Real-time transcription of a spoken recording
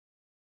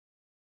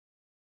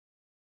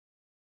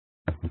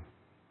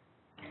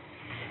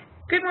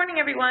Good morning,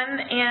 everyone,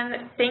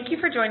 and thank you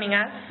for joining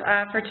us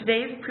for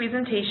today's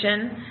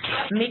presentation,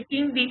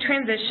 Making the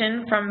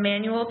Transition from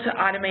Manual to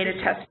Automated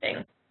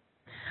Testing.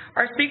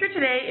 Our speaker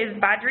today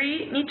is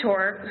Badri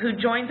Nitoor, who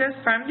joins us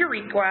from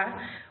Eureka,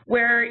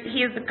 where he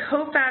is the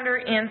co-founder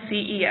and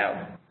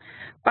CEO.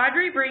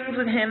 Badri brings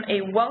with him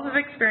a wealth of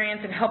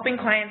experience in helping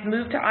clients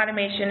move to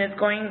automation and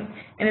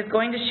is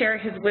going to share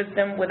his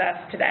wisdom with us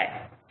today.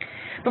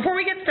 Before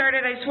we get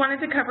started, I just wanted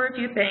to cover a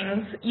few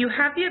things. You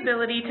have the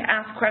ability to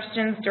ask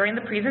questions during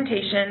the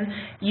presentation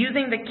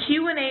using the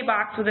Q&A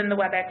box within the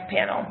WebEx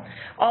panel.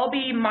 I'll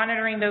be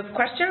monitoring those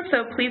questions,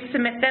 so please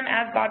submit them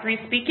as Badri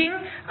is speaking,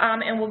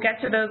 and we'll get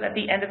to those at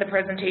the end of the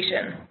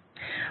presentation.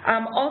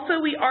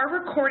 Also, we are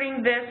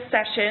recording this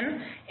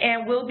session,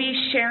 and we'll be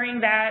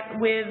sharing that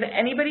with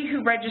anybody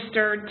who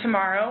registered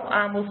tomorrow.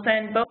 We'll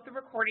send both the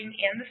recording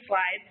and the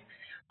slides.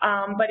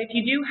 But if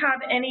you do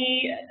have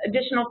any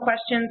additional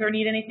questions or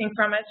need anything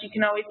from us, you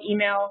can always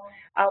email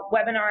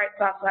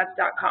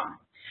webinar@saucelabs.com.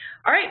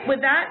 All right, with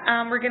that,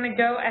 we're going to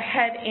go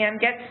ahead and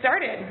get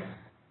started.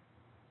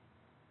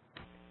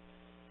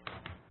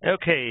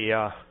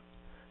 Okay,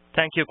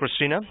 thank you,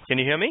 Christina. Can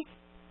you hear me?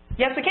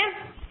 Yes, I can.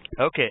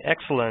 Okay,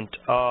 excellent.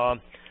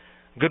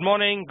 Good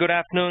morning, good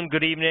afternoon,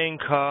 good evening,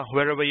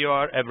 wherever you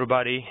are,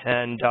 everybody,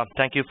 and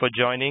thank you for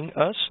joining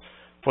us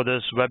for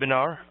this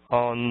webinar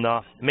on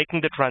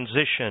making the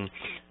transition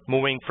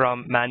moving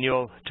from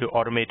manual to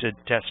automated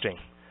testing.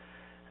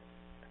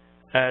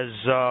 As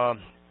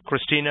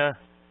Christina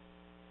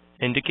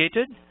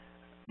indicated,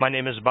 my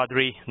name is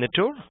Badri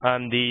Nitoor.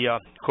 I'm the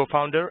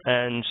co-founder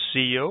and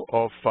CEO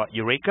of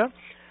Eureka.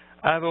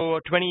 I have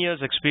over 20 years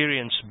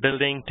experience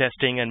building,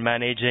 testing, and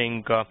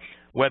managing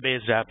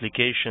web-based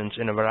applications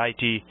in a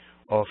variety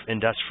of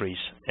industries,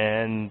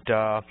 and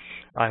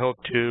I hope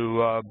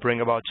to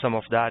bring about some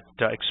of that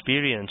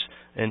experience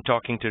in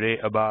talking today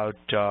about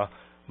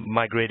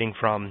migrating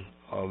from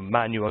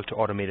manual to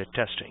automated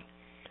testing.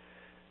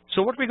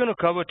 So what we're going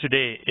to cover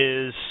today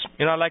is,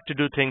 I like to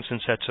do things in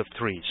sets of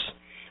threes.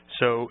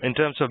 So in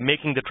terms of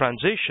making the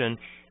transition,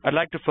 I'd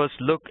like to first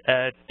look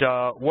at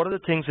what are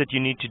the things that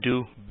you need to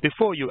do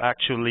before you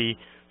actually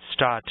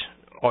start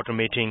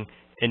automating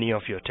any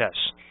of your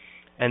tests.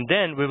 And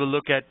then we will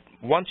look at,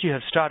 once you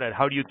have started,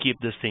 how do you keep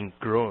this thing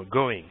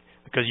going?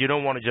 Because you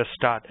don't want to just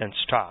start and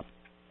stop.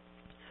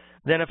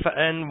 Then,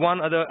 and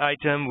one other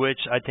item which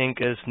I think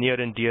is near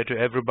and dear to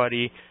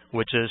everybody,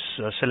 which is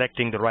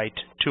selecting the right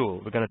tool.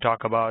 We're going to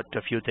talk about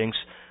a few things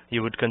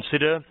you would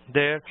consider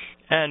there,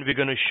 and we're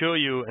going to show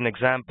you an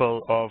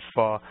example of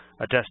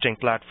a testing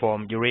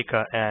platform,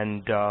 Eureka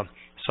and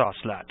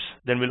Sauce Labs.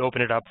 Then we'll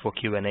open it up for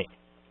Q&A.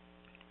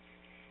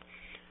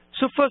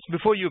 So first,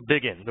 before you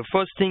begin, the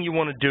first thing you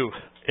want to do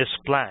is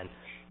plan.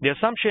 The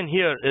assumption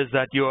here is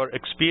that you're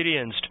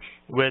experienced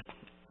with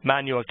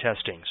manual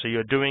testing. So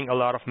you're doing a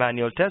lot of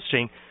manual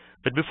testing,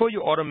 but before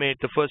you automate,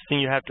 the first thing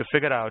you have to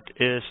figure out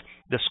is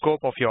the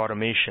scope of your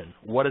automation.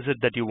 What is it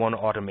that you want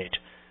to automate?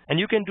 And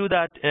you can do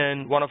that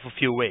in one of a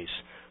few ways.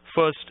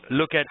 First,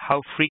 look at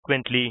how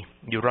frequently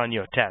you run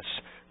your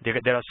tests.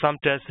 There are some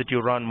tests that you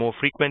run more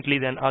frequently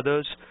than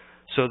others.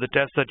 So the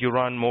tests that you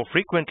run more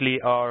frequently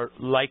are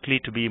likely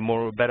to be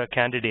better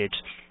candidates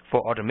for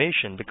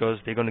automation because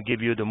they're going to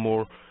give you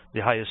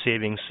the higher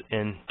savings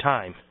in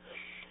time.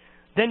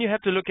 Then you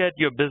have to look at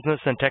your business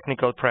and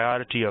technical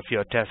priority of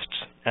your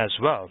tests as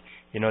well.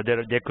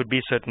 There could be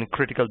certain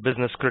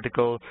business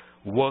critical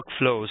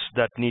workflows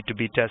that need to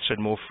be tested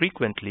more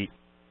frequently.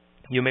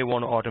 You may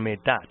want to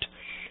automate that.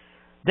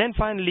 Then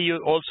finally, you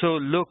also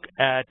look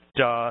at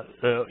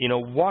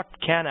what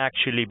can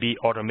actually be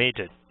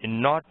automated.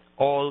 And not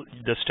all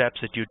the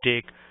steps that you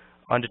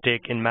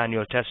undertake in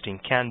manual testing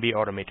can be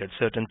automated.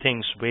 Certain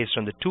things based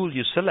on the tool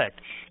you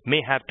select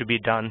may have to be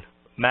done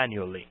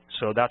manually.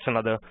 So that's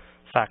another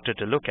factor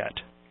to look at.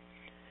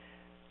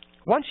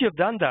 Once you've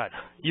done that,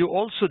 you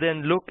also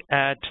then look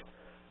at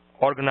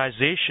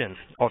organization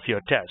of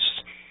your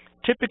tests.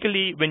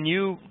 Typically, when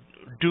you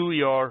do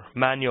your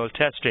manual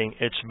testing,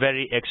 it's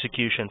very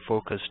execution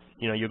focused.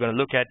 You're going to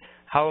look at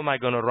how am I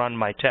going to run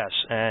my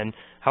tests and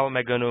how am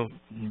I going to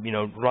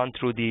run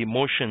through the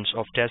motions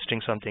of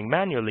testing something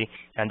manually,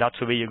 and that's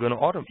the way you're going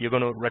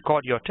to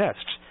record your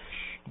tests.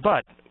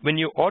 But when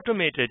you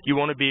automate it, you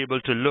want to be able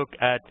to look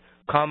at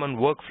common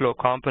workflow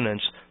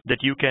components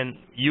that you can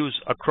use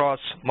across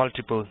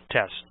multiple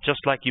tests, just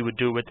like you would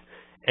do with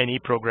any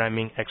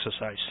programming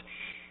exercise.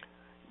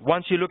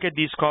 Once you look at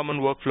these common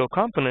workflow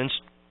components,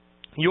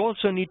 you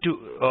also need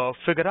to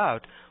figure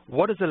out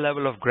what is the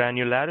level of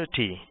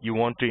granularity you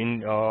want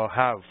to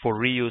have for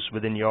reuse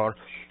within your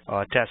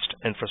test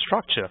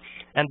infrastructure.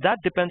 And that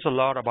depends a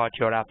lot about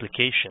your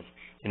application.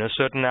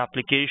 Certain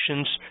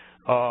applications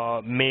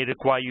may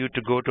require you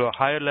to go to a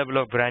higher level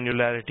of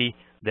granularity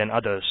than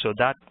others. So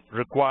that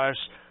requires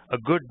a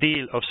good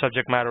deal of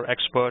subject matter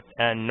expert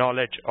and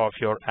knowledge of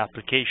your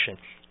application.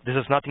 This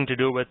has nothing to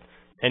do with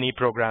any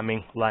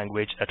programming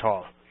language at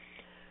all.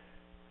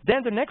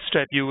 Then the next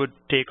step you would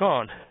take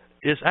on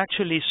is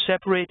actually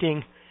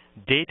separating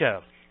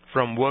data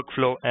from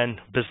workflow and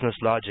business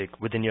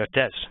logic within your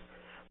test.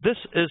 This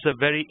is a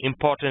very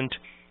important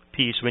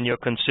piece when you're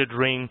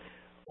considering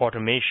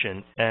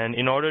automation. And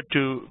in order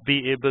to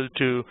be able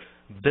to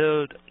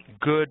build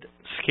good,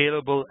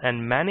 scalable,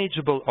 and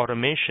manageable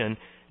automation,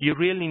 you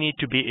really need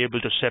to be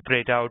able to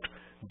separate out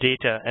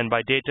data. And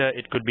by data,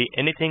 it could be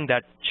anything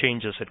that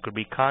changes. It could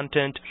be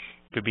content,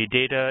 it could be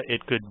data,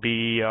 it could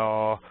be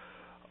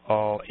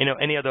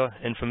any other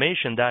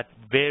information that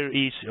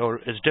varies or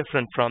is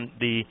different from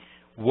the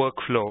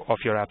workflow of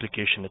your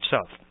application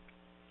itself.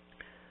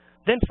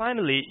 Then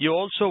finally, you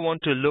also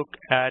want to look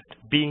at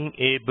being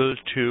able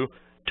to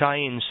tie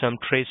in some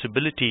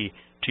traceability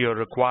to your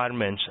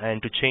requirements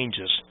and to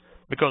changes.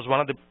 Because one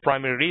of the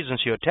primary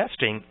reasons you're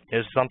testing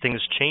is something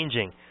is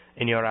changing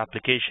in your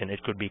application.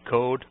 It could be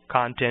code,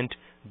 content,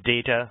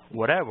 data,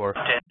 whatever,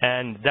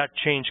 and that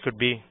change could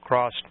be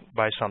crossed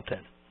by something.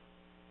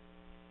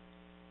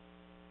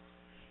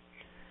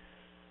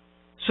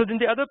 So then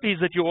the other piece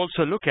that you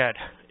also look at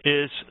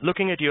is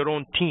looking at your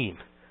own team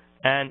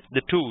and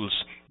the tools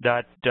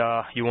that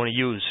you want to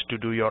use to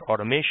do your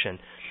automation.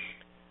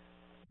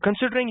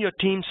 Considering your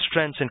team's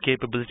strengths and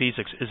capabilities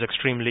is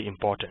extremely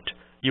important.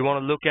 You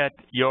want to look at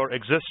your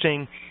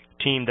existing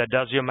team that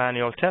does your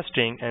manual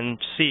testing and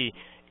see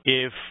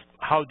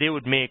how they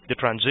would make the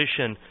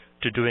transition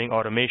to doing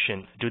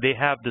automation. Do they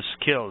have the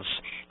skills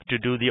to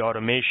do the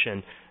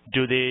automation?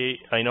 Do they,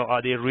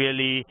 are they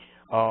really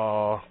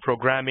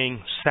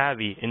programming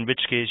savvy, in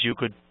which case you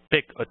could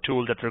pick a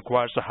tool that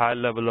requires a high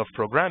level of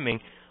programming,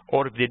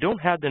 or if they don't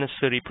have the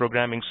necessary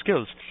programming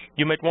skills,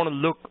 you might want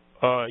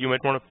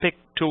to pick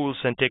tools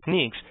and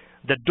techniques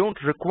that don't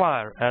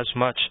require as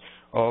much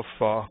of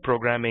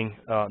programming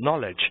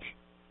knowledge.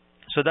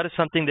 So that is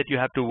something that you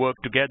have to work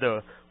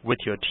together with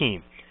your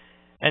team.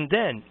 And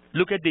then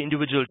look at the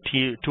individual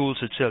tools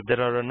itself.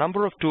 There are a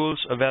number of tools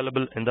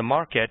available in the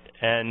market,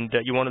 and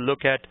you want to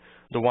look at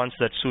the ones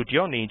that suit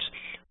your needs.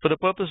 For the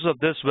purposes of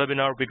this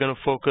webinar, we're going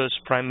to focus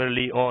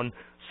primarily on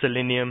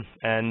Selenium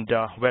and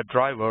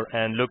WebDriver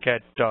and look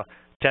at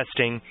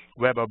testing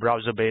web or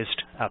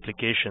browser-based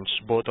applications,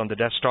 both on the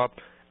desktop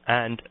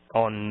and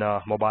on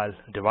mobile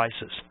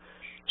devices.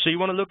 So you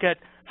want to look at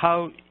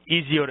how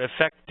easy or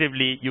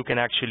effectively you can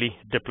actually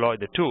deploy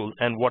the tool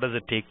and what does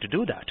it take to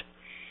do that.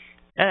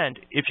 And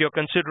if you're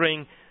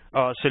considering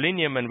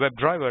Selenium and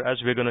WebDriver, as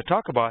we're going to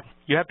talk about,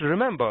 you have to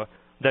remember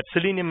that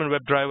Selenium and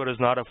WebDriver is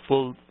not a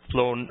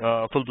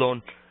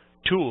full-blown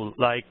tool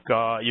like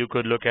you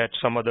could look at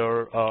some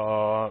other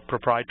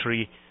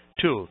proprietary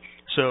tool.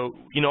 So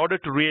in order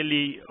to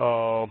really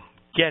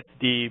get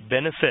the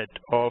benefit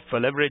of,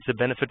 leverage the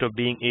benefit of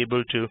being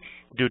able to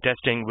do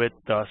testing with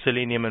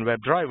Selenium and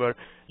WebDriver,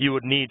 you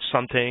would need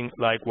something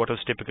like what is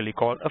typically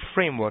called a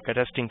framework, a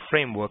testing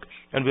framework,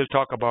 and we'll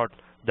talk about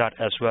that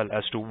as well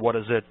as to what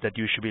is it that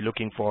you should be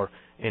looking for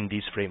in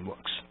these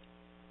frameworks.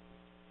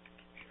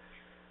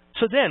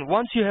 So then,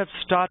 once you have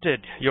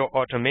started your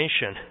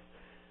automation,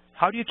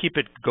 how do you keep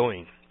it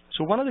going?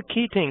 So one of the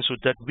key things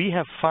that we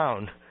have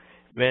found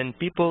when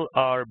people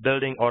are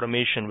building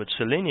automation with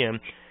Selenium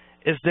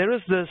is there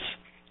is this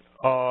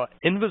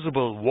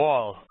invisible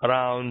wall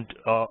around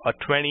a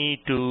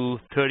 20 to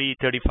 30,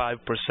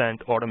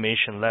 35%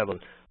 automation level.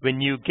 When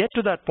you get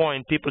to that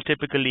point, people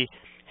typically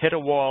hit a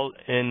wall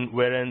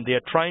wherein they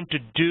are trying to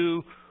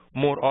do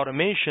more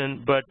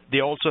automation, but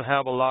they also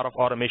have a lot of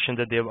automation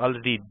that they've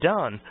already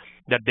done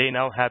that they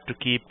now have to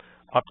keep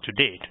up to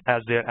date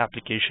as their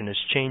application is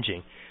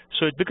changing.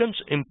 So it becomes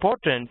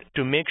important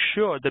to make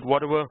sure that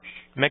whatever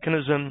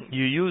mechanism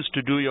you use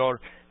to do your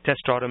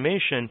test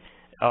automation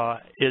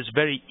is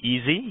very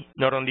easy,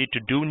 not only to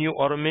do new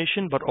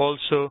automation, but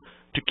also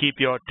to keep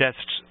your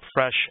tests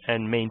fresh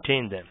and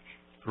maintain them.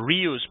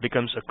 Reuse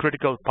becomes a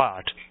critical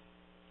part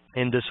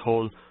in this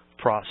whole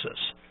process,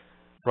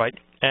 right?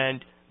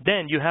 And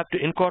then you have to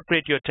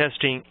incorporate your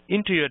testing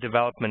into your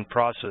development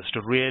process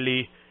to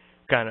really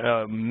kind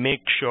of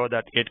make sure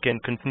that it can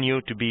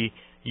continue to be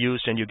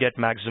used and you get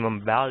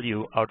maximum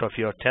value out of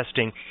your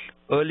testing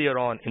earlier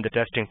on in the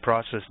testing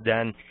process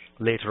than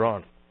later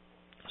on.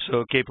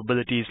 So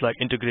capabilities like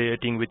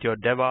integrating with your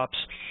DevOps,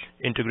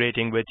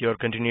 integrating with your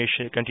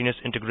continuous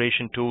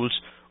integration tools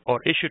or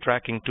issue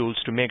tracking tools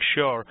to make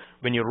sure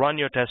when you run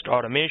your test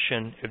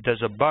automation, if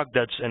there's a bug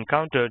that's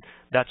encountered,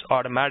 that's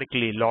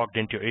automatically logged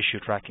into your issue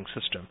tracking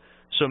system.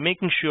 So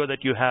making sure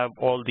that you have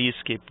all these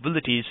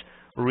capabilities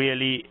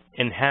really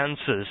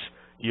enhances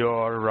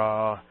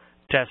your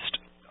test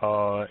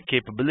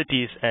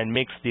capabilities and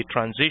makes the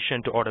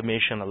transition to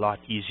automation a lot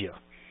easier.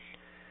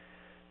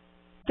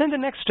 Then the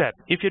next step,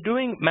 if you're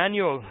doing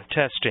manual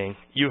testing,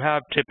 you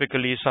have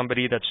typically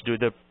somebody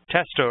the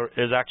tester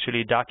is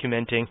actually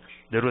documenting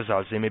the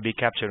results. They may be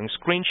capturing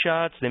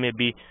screenshots, they may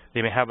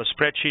have a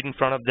spreadsheet in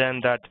front of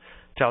them that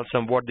tells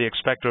them what the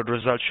expected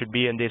results should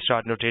be, and they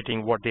start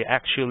notating what they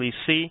actually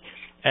see.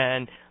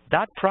 And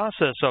that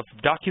process of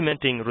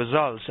documenting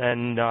results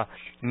and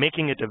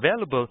making it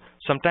available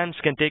sometimes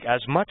can take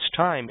as much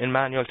time in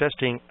manual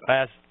testing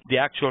as the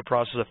actual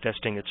process of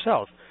testing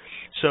itself.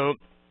 So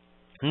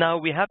now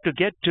we have to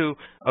get to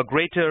a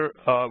greater,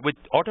 with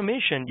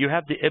automation, you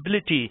have the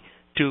ability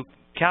to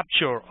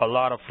capture a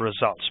lot of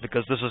results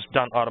because this is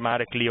done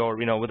automatically, or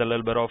with a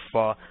little bit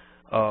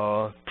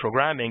of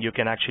programming, you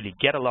can actually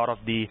get a lot of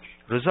the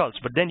results.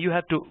 But then you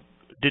have to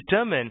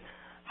determine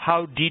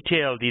how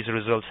detailed these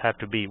results have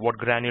to be, what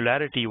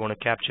granularity you want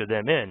to capture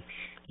them in.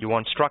 You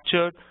want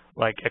structured,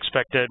 like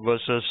expected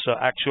versus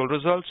actual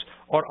results,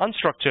 or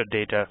unstructured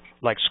data,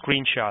 like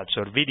screenshots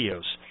or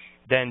videos.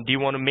 Then do you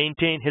want to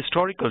maintain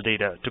historical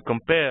data to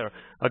compare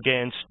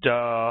against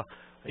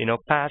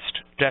past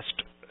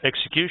test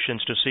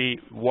executions to see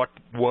what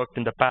worked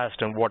in the past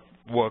and what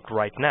worked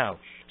right now?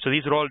 So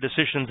these are all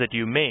decisions that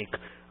you make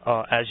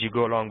as you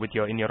go along with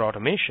in your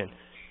automation.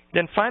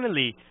 Then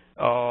finally,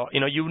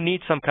 you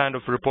need some kind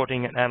of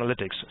reporting and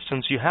analytics.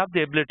 Since you have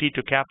the ability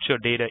to capture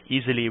data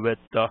easily with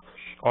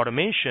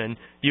automation,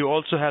 you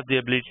also have the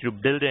ability to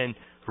build in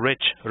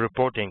rich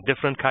reporting,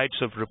 different kinds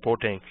of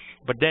reporting.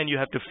 But then you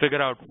have to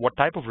figure out what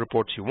type of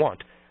reports you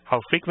want. How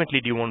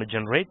frequently do you want to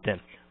generate them?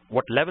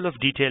 What level of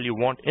detail you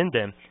want in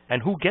them,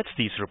 and who gets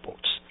these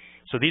reports?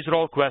 So these are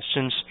all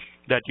questions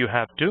that you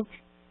have to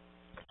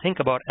think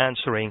about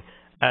answering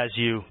as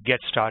you get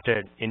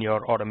started in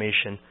your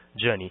automation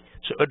journey.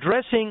 So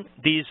addressing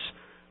these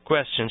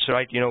questions,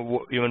 right,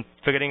 even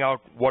figuring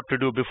out what to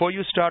do before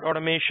you start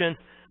automation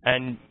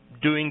and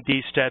doing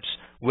these steps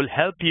will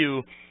help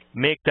you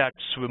make that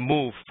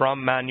move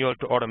from manual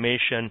to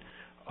automation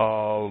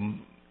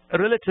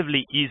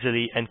relatively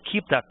easily and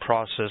keep that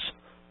process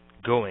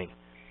going.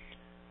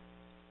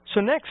 So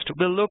next,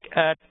 we'll look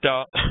at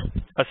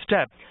a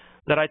step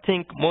that I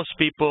think most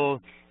people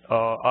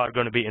are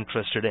going to be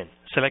interested in: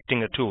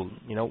 selecting a tool.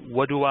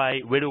 Where do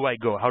I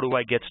go? How do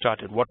I get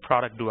started? What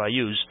product do I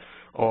use?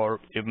 Or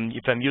if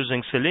I'm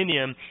using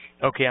Selenium,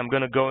 okay, I'm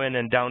going to go in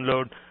and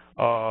download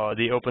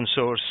the open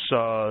source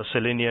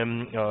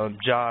Selenium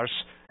jars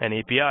and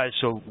APIs.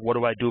 So what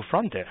do I do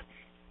from there?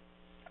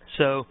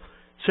 So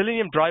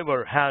Selenium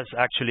Driver has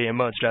actually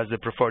emerged as the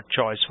preferred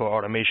choice for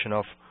automation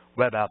of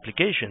web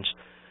applications.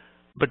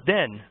 But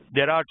then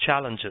there are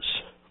challenges.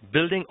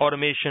 Building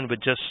automation with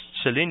just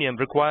Selenium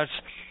requires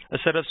a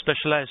set of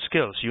specialized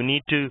skills. You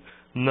need to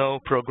know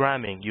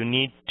programming. You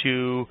need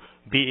to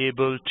be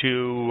able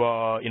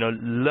to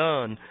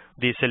learn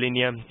the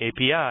Selenium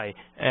API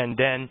and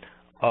then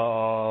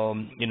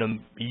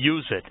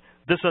use it.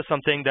 This is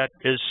something that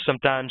is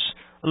sometimes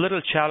a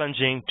little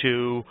challenging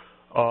to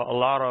a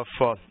lot of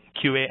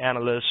QA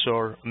analysts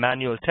or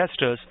manual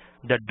testers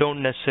that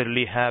don't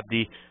necessarily have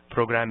the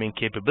programming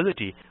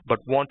capability but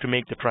want to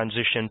make the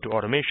transition to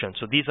automation.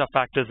 So these are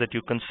factors that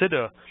you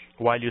consider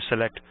while you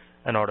select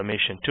an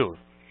automation tool.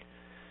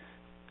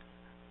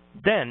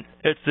 Then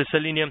it's the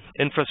Selenium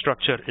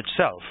infrastructure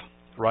itself,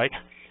 right?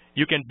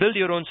 You can build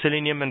your own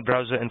Selenium and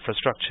browser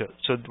infrastructure.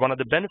 So one of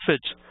the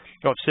benefits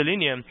of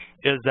Selenium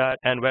is that,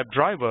 and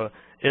WebDriver,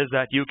 is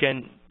that you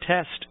can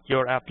test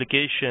your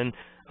application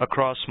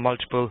across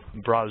multiple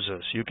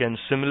browsers. You can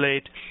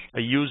simulate a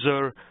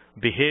user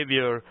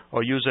behavior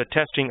or user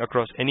testing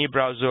across any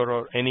browser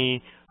or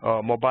any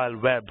mobile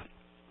web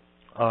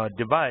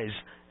device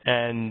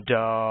and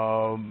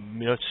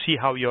see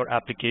how your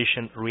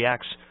application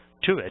reacts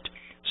to it.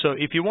 So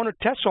if you want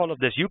to test all of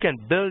this, you can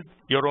build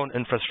your own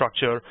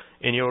infrastructure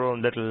in your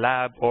own little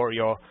lab or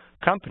your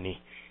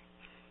company.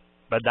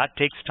 But that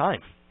takes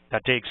time.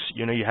 That takes,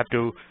 you have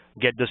to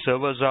get the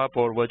servers up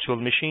or virtual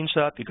machines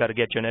up. You got to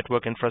get your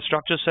network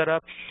infrastructure set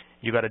up.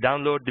 You got to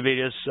download the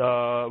various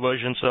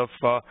versions of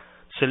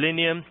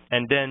Selenium,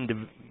 and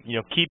then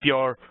keep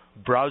your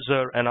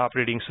browser and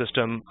operating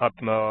system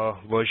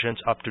versions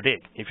up to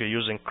date. If you're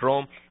using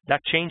Chrome,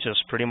 that changes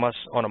pretty much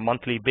on a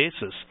monthly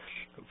basis.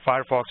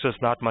 Firefox is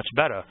not much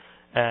better.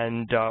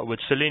 And with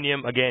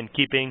Selenium, again,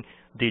 keeping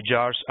the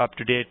jars up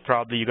to date,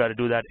 probably you got to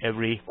do that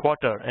every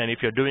quarter. And if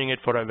you're doing it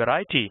for a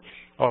variety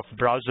of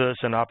browsers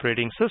and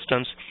operating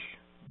systems,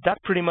 that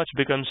pretty much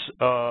becomes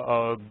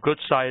a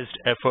good-sized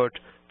effort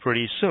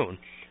pretty soon.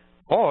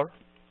 Or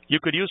you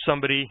could use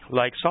somebody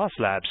like Sauce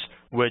Labs,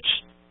 which,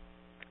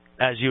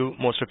 as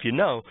most of you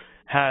know,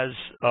 has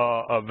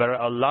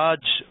a large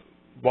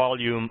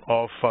volume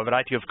of a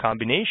variety of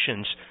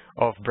combinations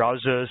of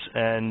browsers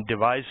and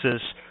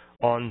devices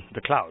on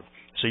the cloud.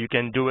 So you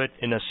can do it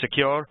in a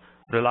secure,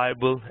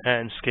 reliable,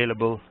 and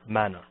scalable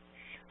manner.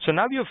 So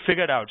now you've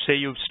figured out, say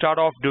you start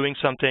off doing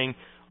something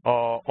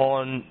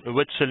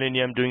with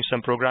Selenium, doing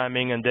some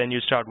programming, and then you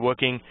start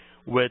working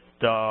with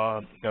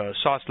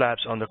Sauce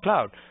Labs on the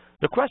cloud.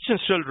 The question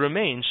still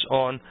remains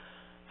on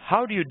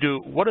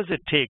what does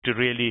it take to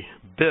really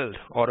build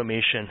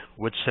automation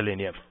with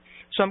Selenium?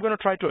 So I'm going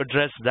to try to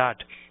address that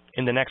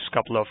in the next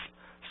couple of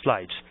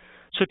slides.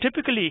 So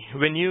typically,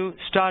 when you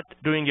start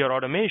doing your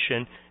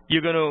automation,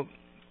 you're going to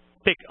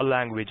pick a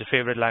language, a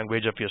favorite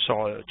language of your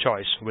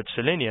choice. With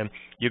Selenium,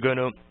 you're going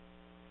to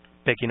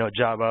pick,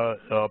 Java,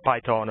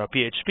 Python, or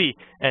PHP,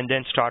 and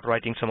then start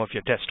writing some of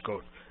your test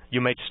code.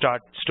 You might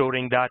start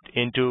storing that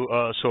into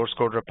a source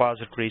code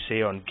repository,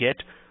 say on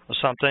Git or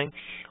something,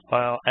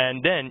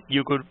 and then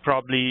you could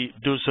probably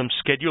do some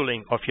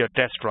scheduling of your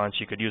test runs.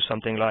 You could use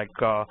something like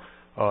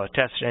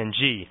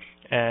TestNG,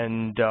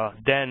 and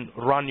then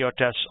run your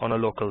tests on a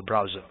local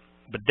browser.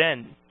 But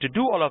then, to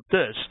do all of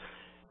this,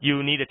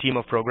 you need a team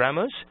of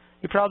programmers.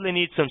 You probably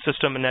need some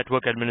system and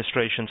network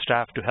administration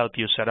staff to help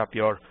you set up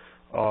your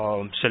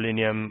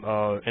Selenium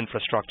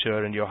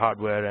infrastructure and your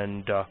hardware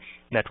and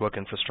network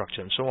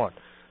infrastructure and so on.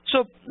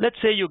 So let's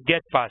say you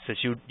get past this.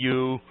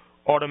 You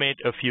automate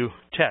a few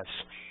tests.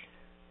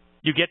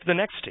 You get to the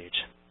next stage.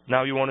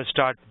 Now you want to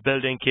start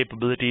building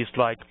capabilities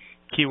like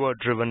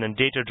keyword-driven and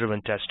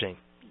data-driven testing.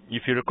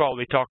 If you recall,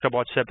 we talked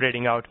about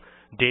separating out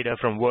data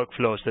from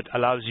workflows that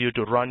allows you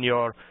to run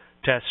your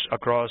tests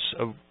across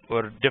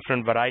a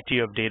different variety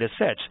of data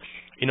sets.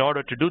 In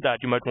order to do that,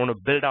 you might want to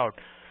build out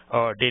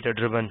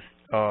data-driven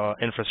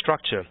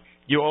infrastructure.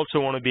 You also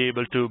want to be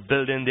able to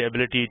build in the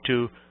ability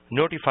to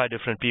notify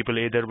different people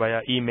either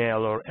via email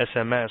or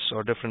SMS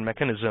or different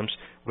mechanisms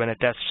when a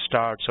test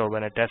starts or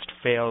when a test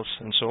fails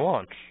and so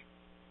on.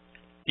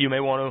 You may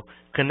want to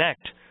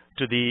connect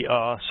to the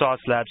Sauce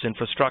Labs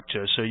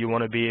infrastructure. So you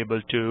want to be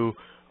able to,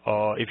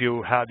 if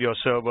you have your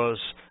servers,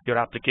 your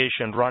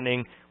application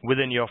running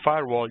within your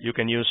firewall, you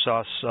can use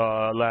Sauce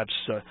Labs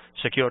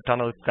secure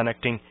tunnel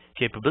connecting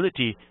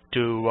capability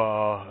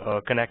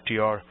to connect to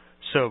your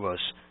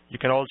servers. You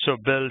can also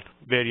build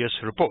various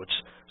reports.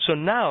 So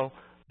now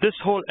this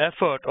whole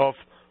effort of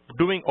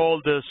doing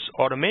all this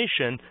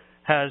automation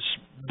has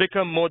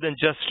become more than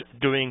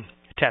just doing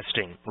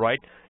testing, right?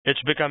 It's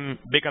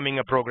becoming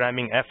a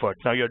programming effort.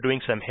 Now you're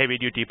doing some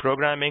heavy-duty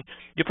programming.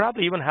 You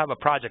probably even have a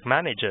project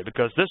manager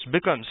because this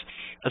becomes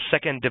a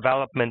second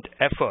development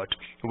effort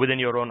within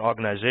your own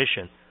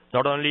organization.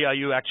 Not only are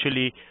you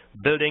actually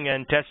building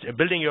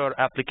your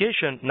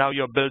application, now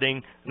you're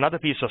building another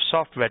piece of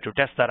software to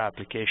test that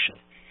application.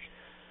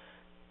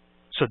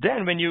 So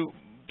then when you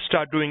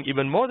start doing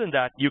even more than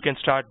that, you can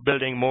start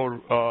building more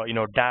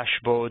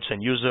dashboards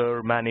and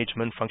user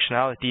management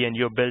functionality, and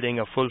you're building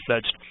a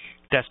full-fledged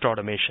test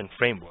automation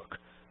framework.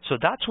 So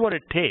that's what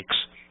it takes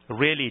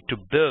really to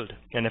build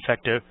an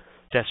effective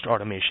test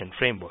automation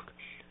framework.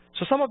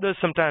 So some of this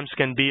sometimes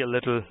can be a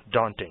little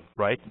daunting,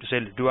 right? To say,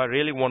 do I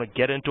really want to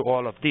get into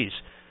all of these?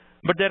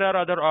 But there are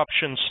other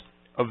options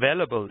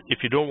available if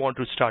you don't want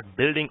to start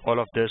building all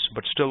of this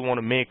but still want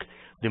to make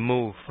the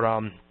move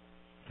from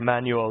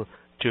manual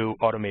to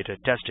automated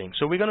testing.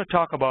 So we're going to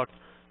talk about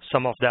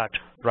some of that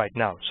right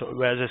now.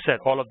 So as I said,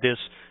 all of this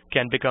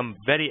can become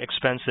very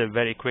expensive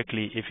very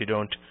quickly if you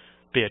don't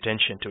pay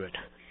attention to it.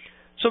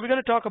 So we're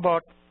going to talk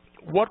about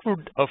what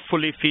would a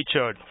fully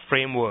featured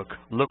framework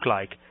look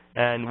like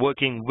and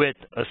working with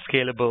a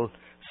scalable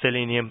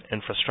Selenium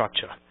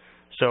infrastructure.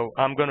 So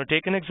I'm going to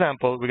take an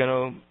example. We're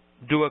going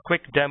to do a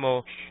quick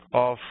demo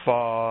of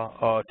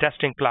a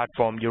testing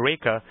platform,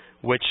 Eureka,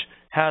 which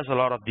has a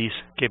lot of these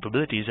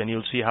capabilities, and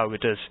you'll see how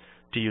it is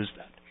to use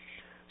that.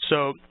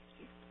 So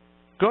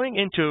going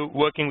into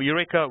working with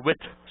Eureka with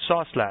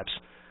Sauce Labs,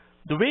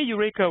 the way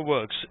Eureka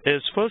works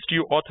is first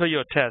you author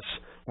your tests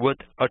with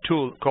a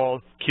tool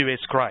called QA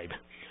Scribe.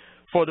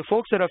 For the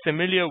folks that are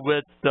familiar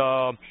with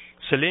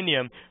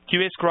Selenium,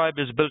 QA Scribe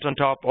is built on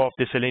top of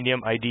the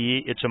Selenium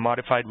IDE. It's a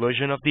modified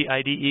version of the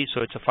IDE,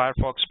 so it's a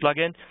Firefox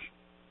plugin.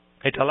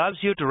 It allows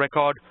you to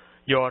record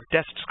your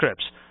test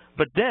scripts.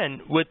 But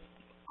then,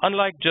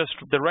 unlike just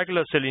the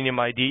regular Selenium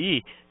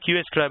IDE,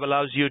 QA Scribe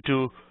allows you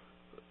to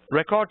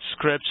record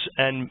scripts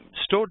and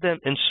store them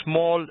in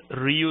small,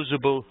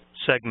 reusable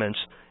segments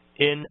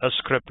in a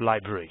script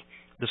library.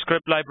 The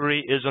script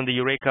library is on the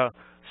Eureka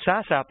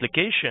SaaS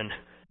application,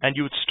 and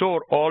you would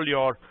store all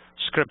your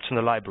scripts in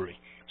the library.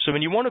 So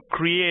when you want to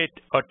create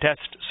a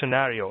test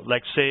scenario,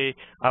 like say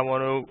I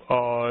want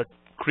to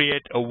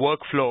create a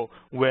workflow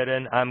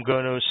wherein I'm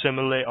going to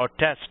simulate or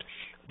test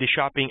the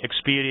shopping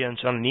experience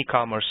on an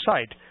e-commerce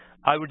site,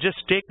 I would just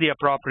take the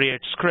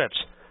appropriate scripts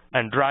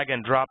and drag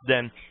and drop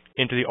them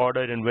into the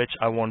order in which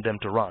I want them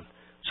to run.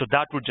 So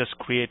that would just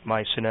create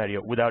my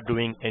scenario without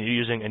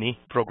using any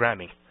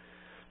programming.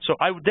 So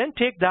I would then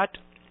take that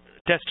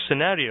test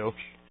scenario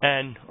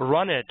and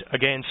run it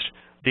against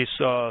this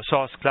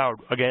Sauce Cloud.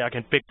 Again, I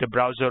can pick the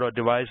browser or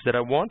device that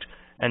I want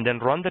and then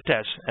run the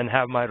test and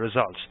have my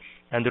results.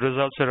 And the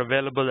results are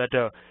available at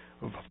a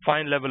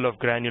fine level of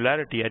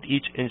granularity at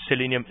each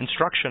Selenium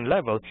instruction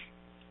level.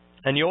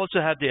 And you also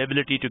have the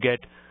ability to get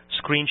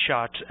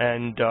screenshots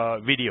and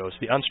videos,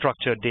 the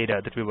unstructured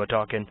data that we were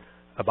talking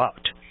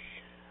about.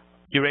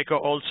 Eureka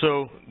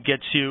also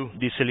gets you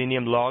the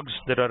Selenium logs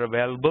that are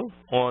available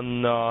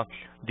on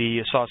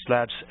the Sauce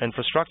Labs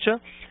infrastructure.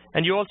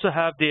 And you also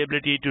have the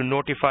ability to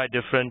notify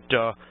different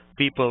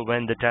people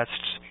when the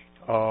tests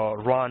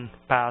run,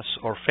 pass,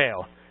 or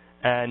fail.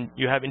 And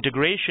you have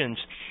integrations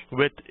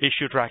with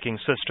issue tracking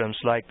systems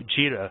like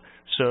Jira.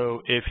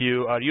 So if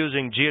you are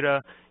using Jira,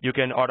 you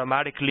can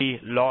automatically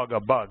log a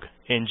bug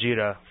in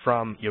Jira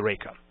from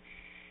Eureka.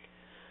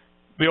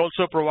 We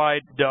also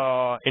provide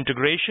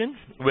integration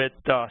with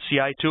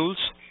CI tools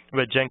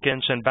with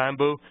Jenkins and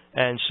Bamboo.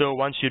 And so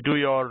once you do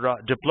your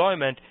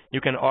deployment, you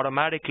can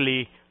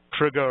automatically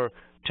trigger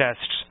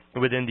tests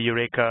within the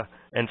Eureka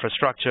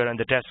infrastructure, and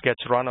the test gets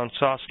run on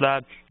Sauce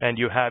Lab, and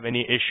you have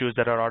any issues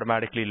that are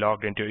automatically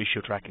logged into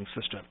issue tracking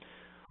system.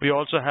 We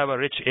also have a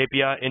rich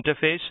API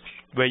interface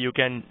where you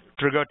can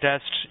trigger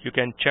tests, you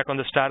can check on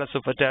the status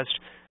of a test,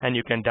 and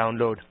you can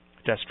download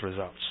test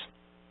results.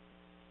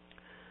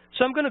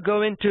 So I'm going to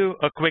go into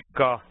a quick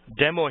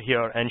demo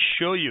here and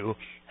show you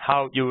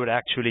how you would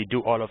actually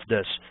do all of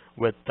this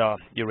with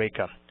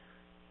Eureka.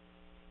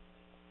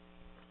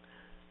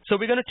 So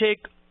we're going to take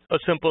a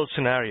simple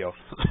scenario.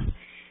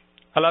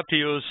 I love to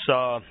use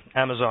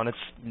Amazon.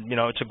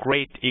 It's a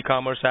great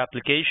e-commerce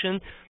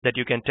application that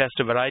you can test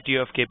a variety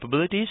of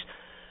capabilities.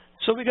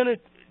 So we're going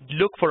to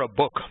look for a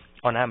book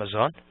on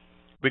Amazon.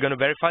 We're going to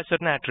verify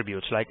certain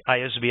attributes like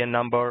ISBN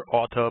number,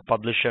 author,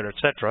 publisher,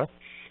 etc.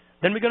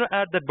 Then we're going to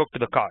add that book to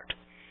the cart.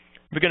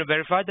 We're going to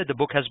verify that the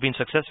book has been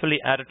successfully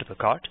added to the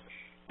cart.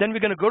 Then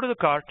we're going to go to the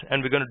cart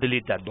and we're going to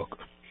delete that book.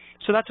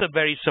 So that's a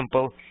very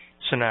simple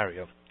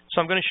scenario. So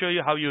I'm going to show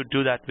you how you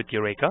do that with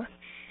Eureka.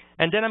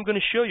 And then I'm going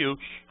to show you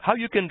how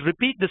you can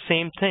repeat the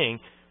same thing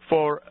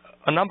for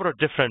a number of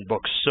different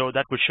books. So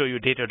that would show you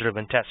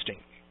data-driven testing.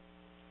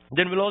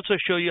 Then we'll also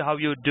show you how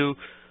you do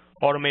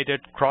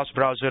automated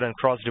cross-browser and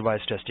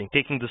cross-device testing,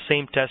 taking the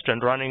same test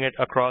and running it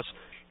across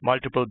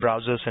multiple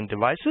browsers and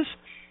devices.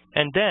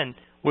 And then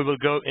we will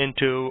go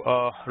into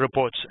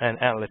reports and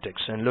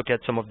analytics and look at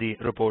some of the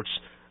reports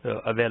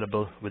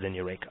available within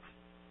Eureka.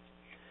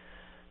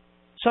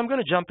 So I'm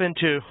going to jump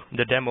into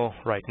the demo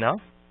right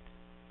now.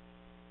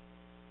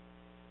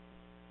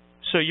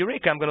 So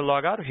Eureka, I'm going to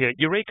log out of here.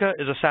 Eureka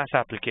is a SaaS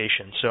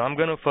application. So I'm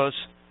going to first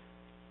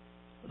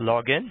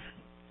log in.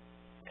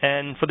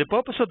 And for the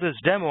purpose of this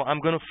demo, I'm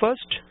going to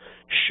first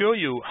show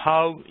you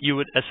how you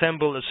would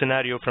assemble a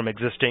scenario from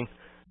existing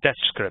test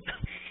script.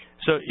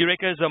 So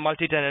Eureka is a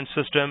multi-tenant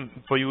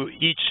system. For you,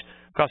 each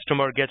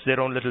customer gets their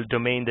own little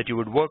domain that you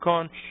would work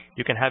on.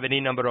 You can have any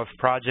number of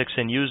projects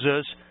and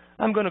users.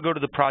 I'm going to go to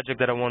the project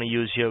that I want to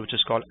use here, which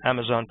is called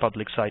Amazon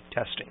Public Site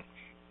Testing.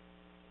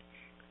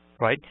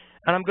 Right?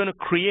 And I'm going to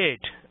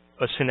create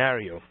a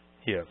scenario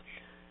here.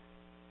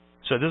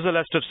 So this is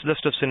a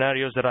list of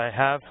scenarios that I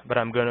have, but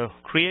I'm going to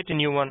create a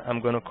new one.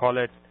 I'm going to call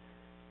it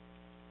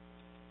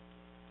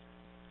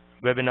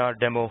Webinar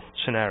Demo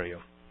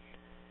Scenario.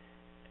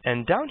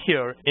 And down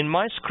here in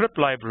my script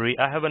library,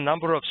 I have a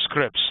number of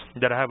scripts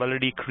that I have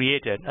already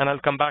created, and I'll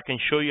come back and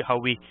show you how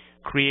we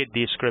create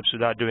these scripts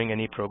without doing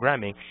any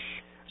programming.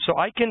 So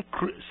I can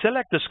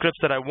select the scripts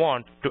that I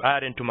want to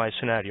add into my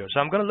scenario. So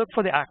I'm going to look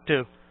for the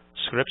active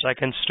scripts. I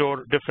can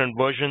store different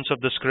versions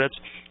of the scripts.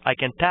 I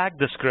can tag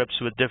the scripts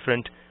with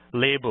different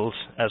labels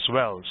as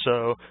well.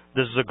 So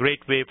this is a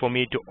great way for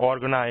me to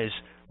organize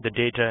the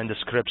data and the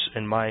scripts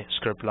in my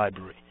script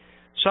library.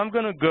 So I'm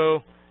going to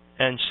go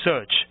and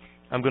search.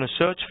 I'm going to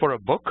search for a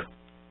book.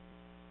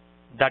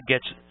 That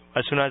gets,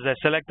 as soon as I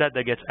select that,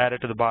 that gets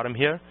added to the bottom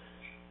here.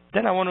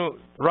 Then I want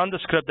to run the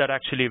script that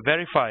actually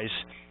verifies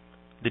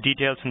the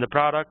details in the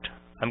product.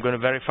 I'm going to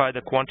verify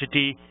the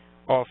quantity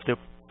of the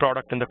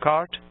product in the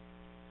cart.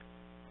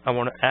 I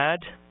want to add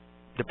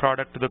the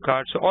product to the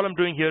cart. So all I'm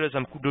doing here is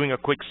I'm doing a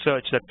quick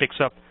search that picks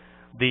up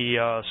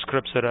the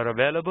scripts that are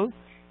available,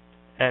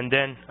 and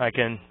then I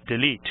can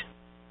delete.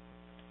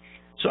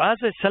 So as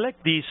I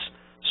select these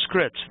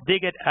scripts, they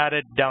get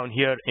added down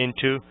here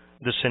into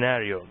the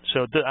scenario.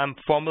 So I'm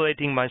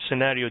formulating my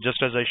scenario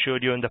just as I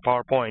showed you in the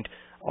PowerPoint.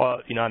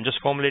 I'm just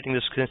formulating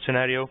this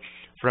scenario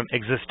from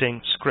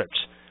existing scripts.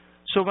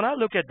 So when I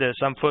look at this,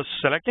 I'm first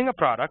selecting a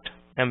product,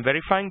 I'm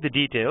verifying the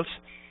details,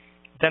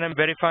 then I'm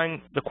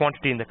verifying the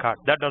quantity in the cart.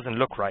 That doesn't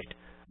look right.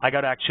 I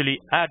got to actually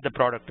add the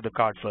product to the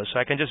cart first. So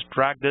I can just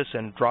drag this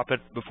and drop it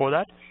before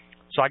that.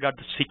 So I got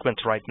the sequence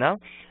right now.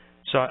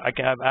 So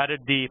I've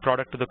added the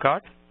product to the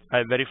cart,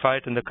 I verify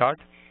it in the cart,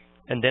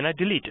 and then I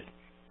delete it.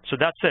 So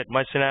that's it.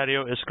 My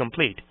scenario is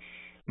complete.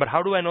 But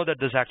how do I know that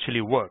this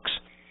actually works?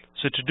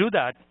 So to do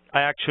that,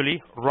 I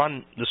actually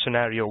run the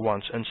scenario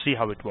once and see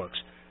how it works.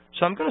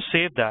 So I'm going to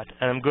save that,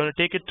 and I'm going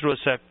to take it through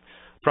a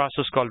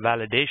process called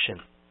validation,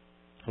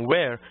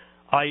 where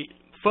I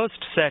first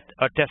set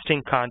a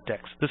testing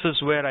context. This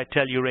is where I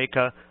tell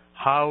Eureka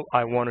how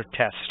I want to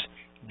test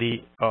the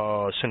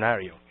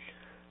scenario.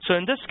 So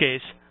in this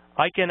case,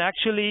 I can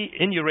actually,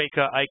 in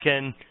Eureka, I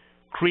can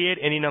create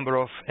any number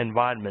of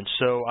environments.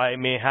 So I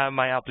may have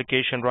my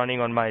application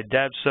running on my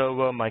dev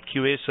server, my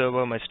QA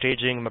server, my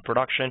staging, my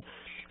production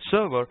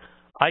server.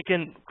 I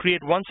can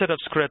create one set of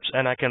scripts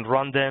and I can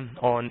run them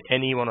on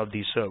any one of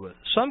these servers.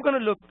 So I'm going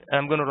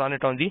to run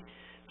it on the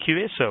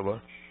QA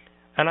server,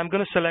 and I'm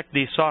going to select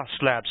the Sauce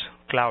Labs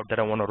cloud that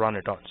I want to run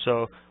it on.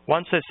 So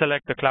once I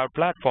select the cloud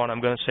platform,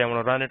 I'm going to say I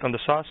want to run it on the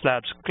Sauce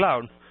Labs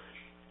cloud,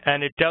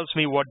 and it tells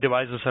me what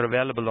devices are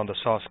available on the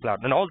Sauce cloud.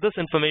 And all this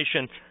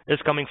information is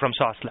coming from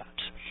Sauce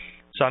Labs.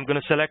 So I'm going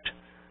to select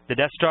the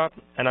desktop,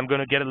 and I'm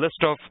going to get a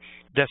list of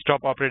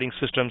desktop operating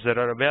systems that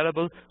are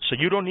available. So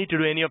you don't need to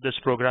do any of this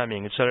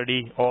programming. It's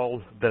already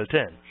all built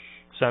in.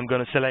 So I'm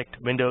going to select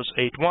Windows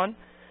 8.1,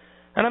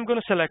 and I'm going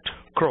to select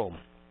Chrome.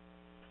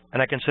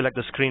 And I can select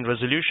the screen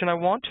resolution I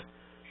want.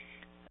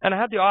 And I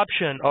have the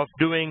option of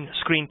doing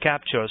screen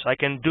captures. I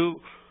can do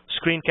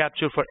screen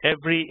capture for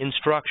every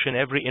instruction,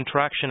 every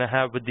interaction I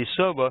have with the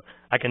server.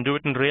 I can do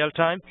it in real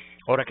time,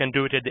 or I can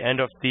do it at the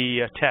end of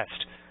the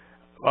test,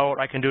 or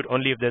I can do it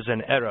only if there's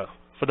an error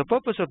For the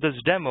purpose of this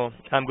demo,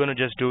 I'm going to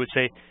just do it,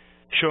 say,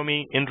 show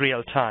me in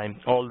real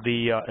time all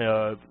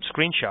the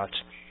screenshots.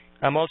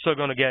 I'm also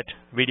going to get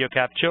video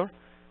capture.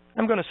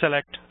 I'm going to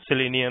select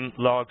Selenium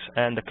logs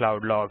and the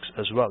cloud logs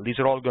as well. These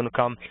are all going to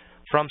come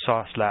from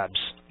Sauce Labs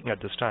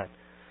at this time.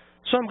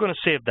 So I'm going to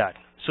save that.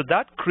 So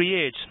that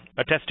creates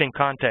a testing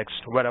context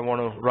where I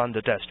want to run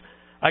the test.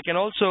 I can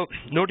also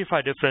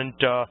notify different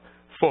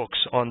folks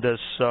on this,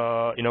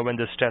 when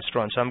this test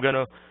runs. So I'm going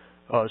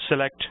to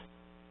select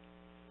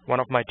one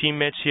of my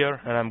teammates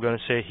here, and I'm going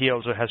to say he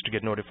also has to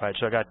get notified.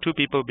 So I got 2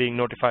 people being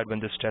notified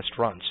when this test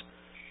runs.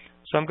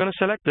 So I'm going to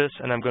select this,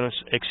 and I'm going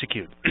to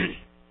execute.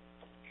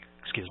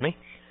 Excuse me.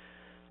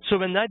 So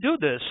when I do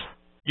this,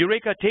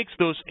 Eureka takes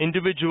those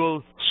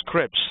individual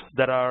scripts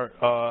that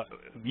are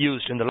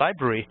used in the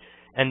library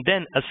and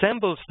then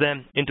assembles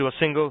them into a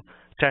single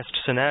test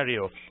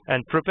scenario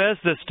and prepares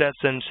this test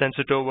and sends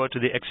it over to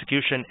the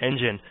execution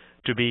engine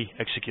to be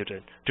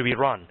executed, to be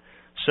run.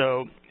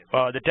 So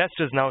the test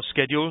is now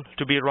scheduled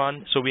to be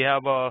run. So we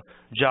have a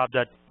job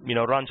that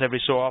runs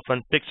every so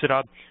often, picks it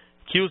up,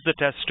 queues the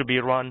test to be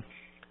run,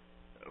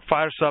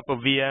 fires up a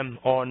VM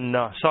on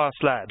Sauce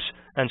Labs,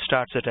 and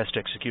starts the test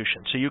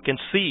execution. So you can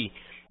see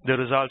the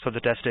results of the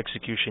test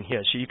execution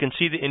here. So you can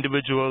see the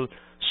individual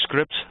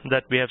scripts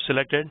that we have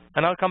selected,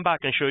 and I'll come back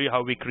and show you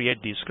how we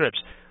create these scripts.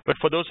 But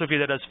for those of you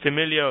that are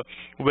familiar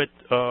with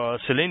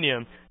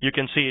Selenium, you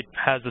can see it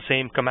has the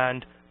same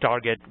command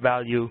target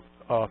value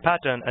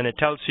pattern, and it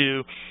tells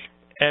you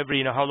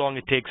every how long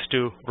it takes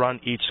to run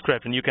each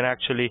script. And you can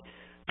actually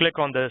click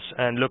on this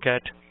and look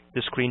at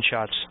the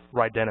screenshots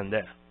right then and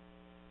there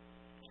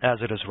as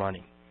it is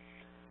running.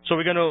 So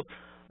we're going to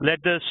let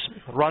this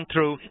run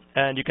through,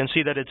 and you can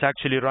see that it's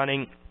actually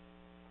running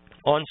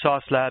on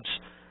Sauce Labs.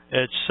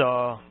 It's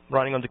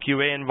running on the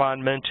QA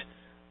environment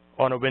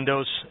on a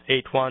Windows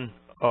 8.1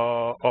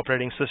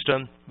 operating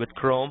system with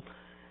Chrome,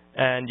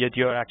 and yet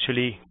you're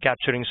actually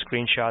capturing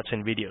screenshots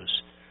and videos.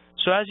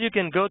 So as you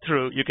can go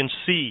through, you can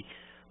see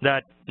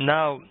that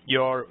now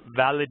you're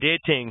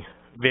validating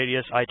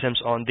various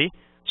items on the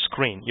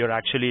screen. You're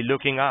actually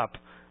looking up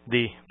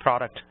the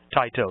product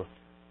title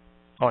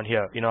on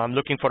here. I'm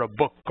looking for a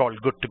book called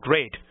Good to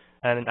Great,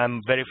 and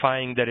I'm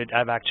verifying that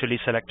I've actually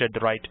selected the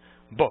right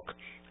book.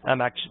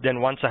 Then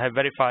once I have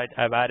verified,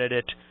 I've added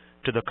it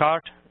to the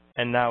cart,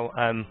 and now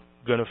I'm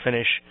going to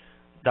finish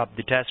up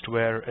the test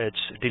where it's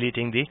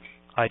deleting the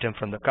item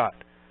from the cart.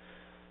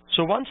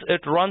 So once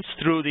it runs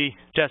through the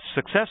test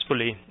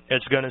successfully,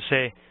 it's going to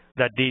say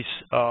that these,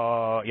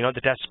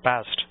 the test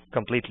passed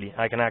completely.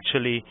 I can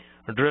actually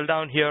drill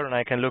down here, and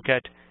I can look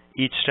at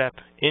each step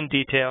in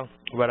detail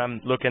where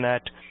I'm looking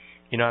at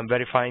I'm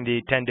verifying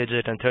the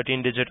 10-digit and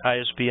 13-digit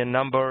ISBN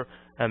number.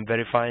 I'm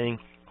verifying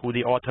who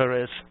the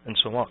author is, and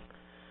so on.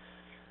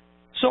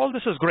 So all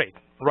this is great.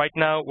 Right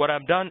now, what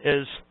I've done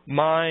is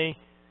my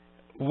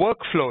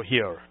workflow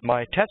here,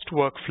 my test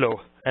workflow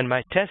and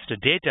my test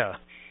data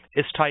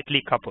is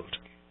tightly coupled.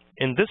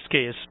 In this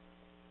case,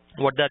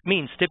 what that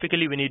means,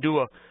 typically when you do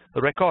a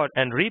record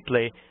and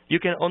replay, you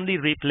can only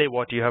replay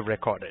what you have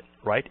recorded,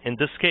 right? In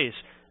this case,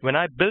 when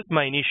I built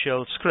my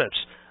initial scripts,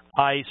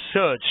 I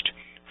searched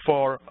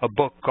for a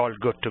book called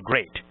Good to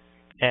Great,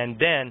 and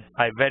then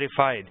I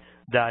verified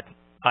that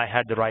I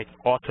had the right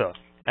author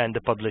and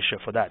the publisher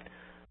for that.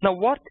 Now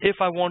what if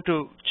I want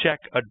to check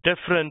a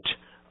different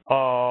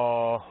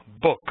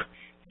book,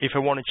 if I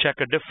want to check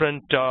a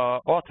different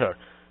author?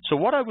 So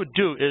what I would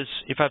do is,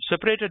 if I've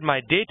separated my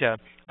data,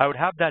 I would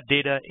have that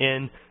data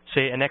in,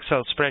 say, an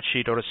Excel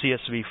spreadsheet or a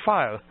CSV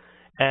file,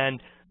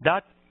 and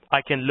that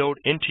I can load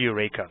into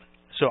Eureka.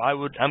 So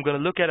I'm going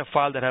to look at a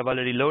file that I've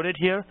already loaded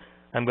here.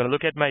 I'm going to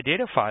look at my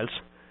data files,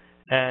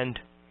 and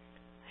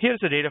here's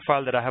the data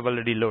file that I have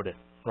already loaded,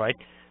 right?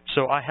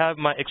 So I have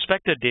my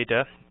expected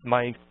data,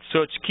 my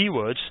search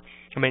keywords,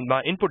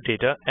 my input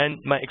data, and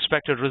my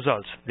expected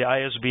results, the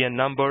ISBN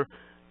number,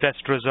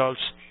 test results,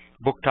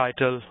 book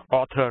title,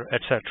 author,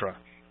 etc.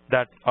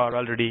 that are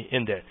already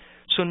in there.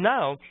 So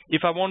now,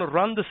 if I want to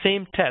run the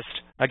same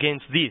test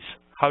against these,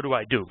 how do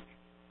I do?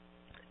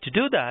 To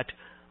do that,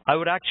 I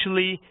would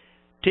actually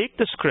take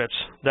the scripts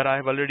that I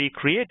have already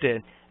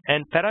created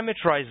and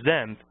parameterize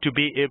them to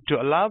be able to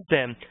allow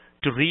them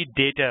to read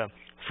data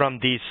from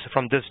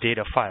this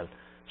data file.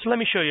 So let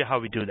me show you how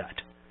we do that.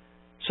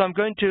 So I'm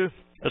going to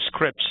a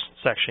scripts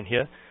section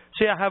here.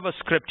 See, I have a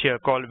script here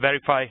called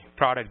Verify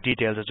Product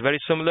Details. It's very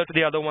similar to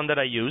the other one that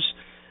I use,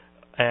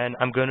 and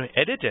I'm going to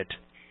edit it.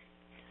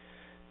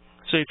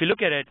 So if you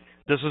look at it,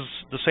 this is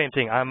the same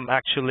thing. I'm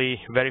actually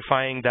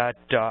verifying that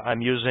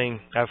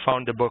I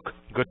found the book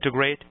Good to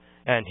Great,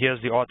 and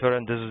here's the author,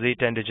 and this is the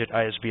 10-digit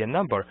ISBN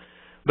number.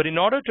 But in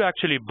order to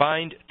actually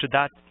bind to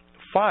that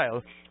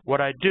file,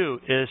 what I do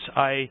is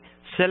I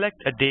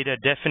select a data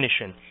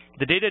definition.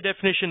 The data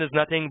definition is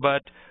nothing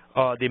but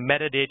the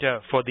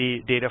metadata for the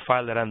data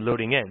file that I'm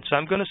loading in. So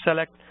I'm going to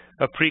select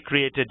a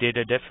pre-created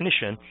data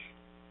definition.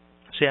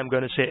 Say I'm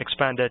going to say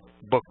expanded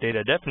book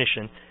data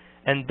definition.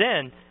 And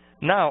then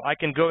now I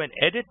can go and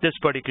edit this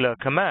particular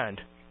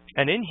command.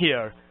 And in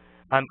here,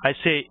 I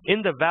say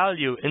in the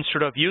value,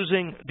 instead of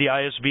using the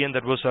ISBN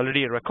that was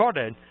already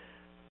recorded,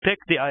 pick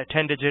the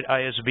 10-digit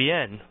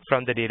ISBN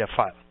from the data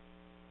file,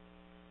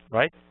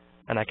 right?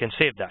 And I can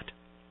save that.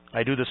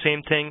 I do the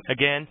same thing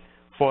again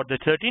for the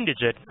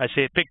 13-digit. I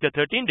say pick the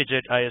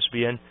 13-digit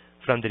ISBN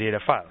from the data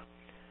file.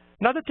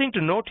 Another thing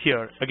to note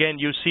here, again,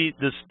 you see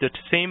the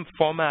same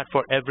format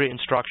for every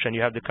instruction.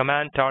 You have the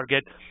command,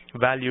 target,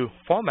 value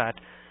format.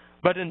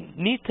 But a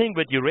neat thing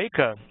with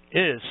Eureka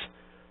is,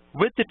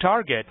 with the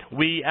target,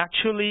 we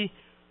actually,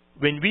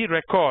 when we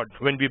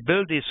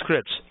build these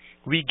scripts,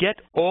 we get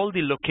all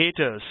the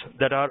locators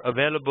that are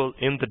available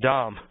in the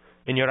DOM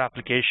in your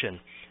application.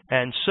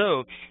 And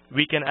so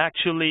we can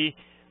actually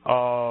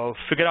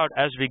figure out,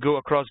 as we go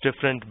across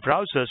different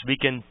browsers, we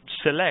can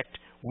select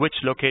which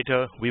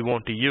locator we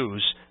want to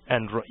use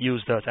and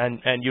use those.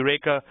 And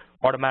Eureka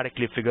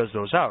automatically figures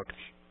those out.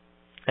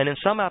 And in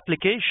some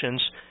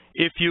applications,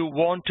 if you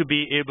want to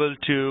be able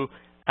to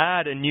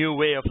add a new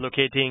way of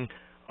locating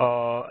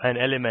an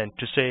element,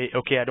 to say,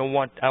 okay,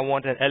 I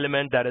want an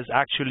element that is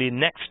actually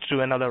next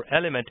to another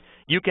element,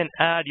 you can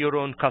add your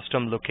own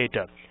custom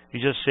locator. You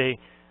just say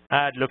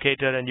add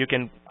locator, and you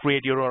can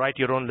write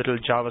your own little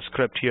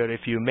JavaScript here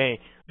if you may.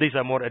 These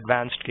are more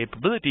advanced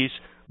capabilities,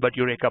 but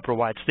Eureka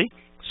provides the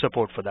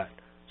support for that.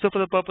 So for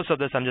the purpose of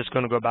this, I'm just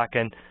going to go back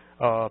and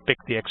pick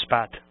the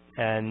XPath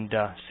and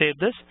save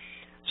this.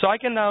 So I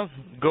can now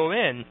go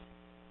in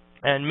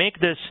and make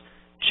this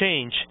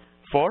change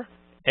for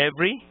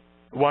every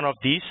one of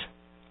these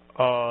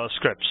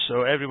scripts,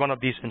 so every one of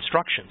these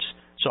instructions.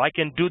 So I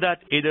can do that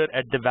either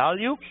at the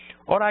value,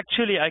 or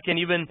actually I can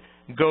even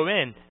go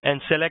in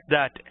and select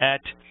that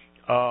at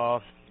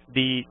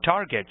the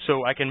target.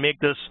 So I can make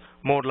this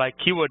more like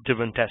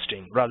keyword-driven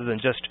testing rather than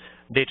just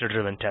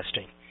data-driven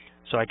testing.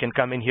 So I can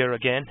come in here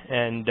again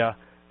and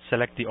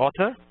select the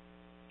author,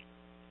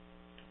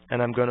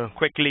 and I'm going to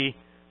quickly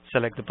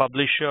select the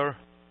publisher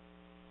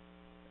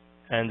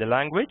and the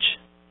language.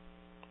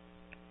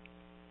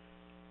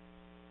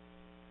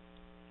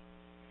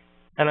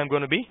 And I'm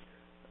going to be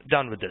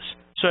done with this.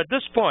 So at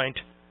this point,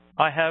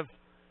 I have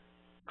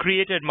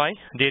created my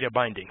data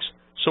bindings.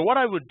 So what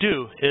I would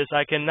do is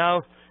I can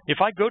now, if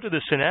I go to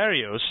the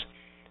scenarios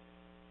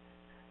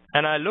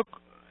and I look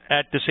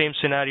at the same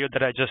scenario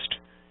that I just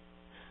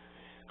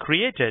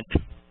created,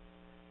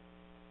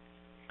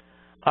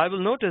 I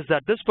will notice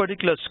that this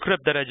particular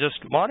script that I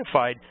just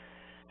modified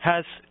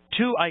has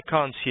two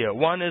icons here.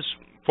 One is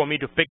for me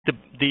to pick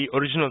the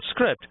original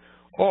script,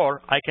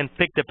 or I can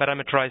pick the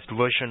parameterized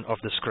version of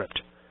the script.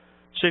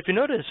 So if you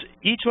notice,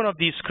 each one of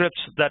these scripts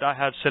that I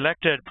have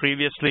selected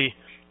previously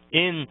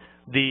in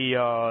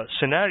the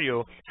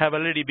scenario have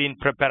already been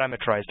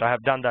parameterized. I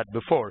have done that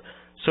before.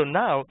 So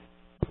now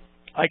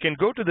I can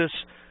go to this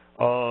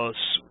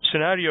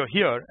scenario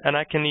here, and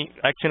I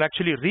can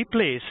actually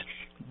replace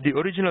the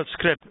original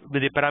script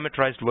with the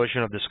parameterized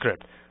version of the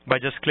script by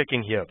just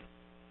clicking here.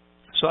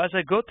 So as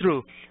I go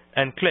through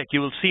and click, you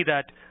will see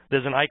that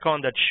there's an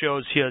icon that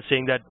shows here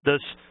saying that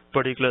this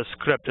particular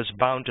script is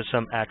bound to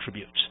some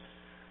attributes.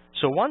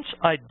 So once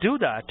I do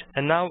that,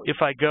 and now if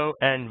I go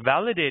and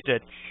validate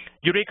it,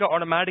 Eureka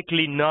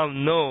automatically now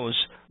knows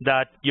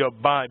that you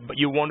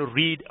want to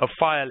read a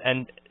file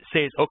and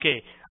says,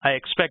 okay, I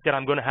expect that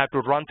I'm going to have to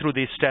run through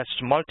these tests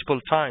multiple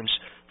times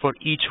for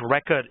each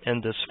record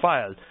in this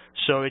file.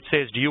 So it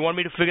says, do you want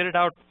me to figure it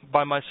out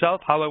by myself,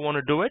 how I want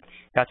to do it?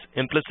 That's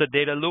implicit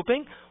data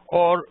looping.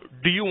 Or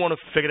do you want to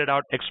figure it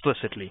out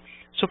explicitly?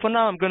 So for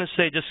now, I'm going to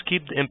say just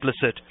keep the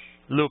implicit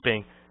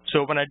looping.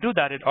 So when I do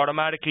that, it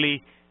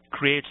automatically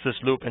creates this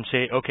loop and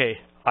say, okay,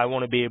 I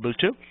want to be able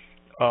to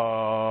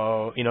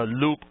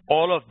loop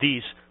all of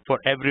these for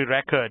every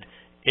record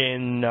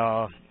in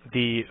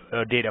the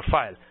data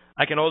file.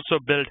 I can also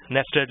build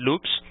nested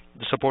loops.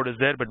 The support is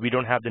there, but we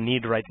don't have the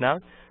need right now.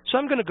 So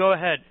I'm going to go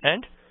ahead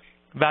and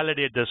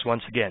validate this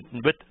once again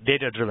with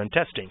data-driven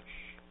testing.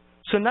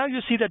 So now you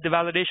see that the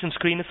validation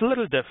screen is a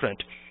little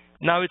different.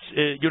 Now it's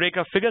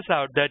Eureka figures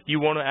out that you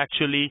want to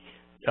actually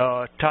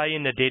tie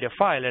in a data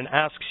file and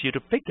asks you to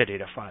pick the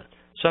data file.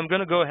 So I'm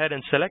going to go ahead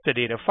and select the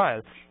data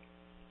file,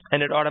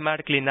 and it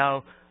automatically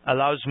now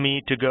allows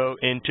me to go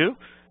into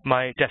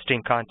my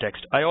testing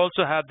context. I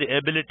also have the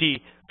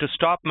ability to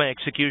stop my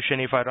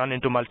execution if I run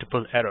into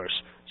multiple errors.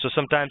 So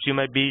sometimes you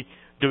might be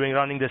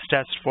running this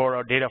test for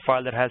a data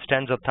file that has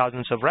tens of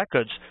thousands of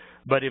records,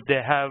 but if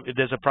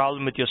there's a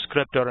problem with your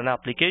script or an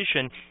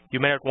application, you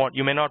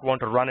may not want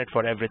to run it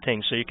for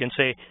everything. So you can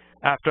say,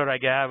 after I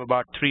have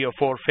about 3 or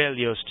 4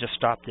 failures, just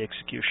stop the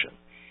execution.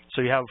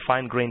 So you have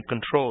fine-grained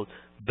control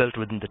built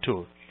within the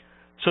tool.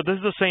 So this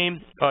is the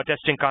same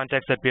testing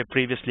context that we have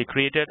previously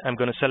created. I'm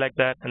going to select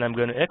that, and I'm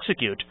going to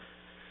execute.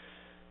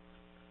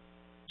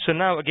 So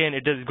now, again,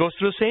 it goes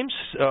through the same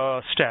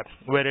step,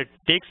 where it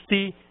takes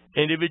the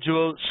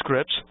individual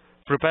scripts,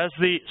 prepares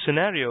the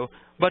scenario,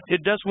 but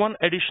it does one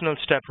additional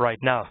step right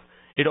now.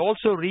 It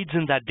also reads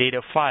in that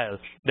data file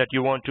that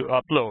you want to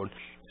upload,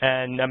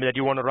 and that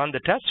you want to run the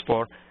test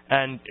for,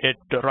 and it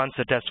runs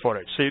the test for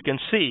it. So you can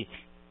see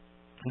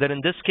that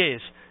in this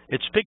case,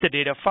 it's picked the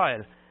data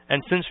file,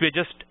 And since we're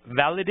just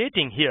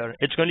validating here,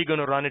 it's only going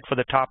to run it for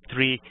the top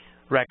 3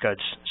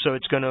 records. So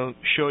it's going to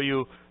show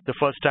you the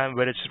first time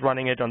where it's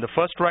running it on the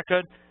first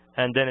record,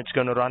 and then it's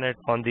going to run it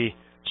on the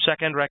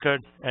second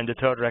record and the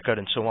third record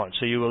and so on.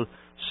 So you will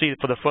see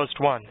for the first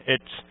one,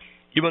 it's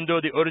even though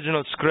the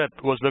original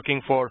script was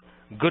looking for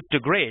good to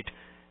great,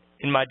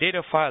 in my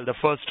data file, the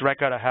first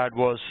record I had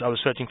was I was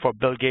searching for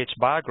Bill Gates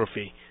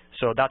biography.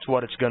 So that's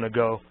what it's going to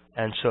go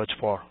and search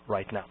for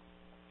right now.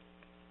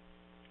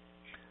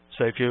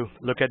 So if you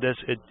look at this,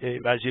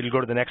 as you'll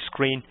go to the next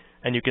screen,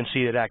 and you can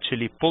see it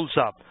actually pulls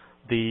up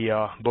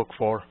the book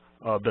for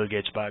Bill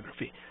Gates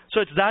biography.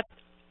 So it's that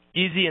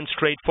easy and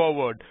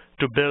straightforward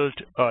to build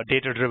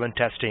data-driven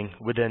testing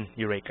within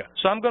Eureka.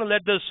 So I'm going to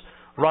let this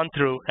run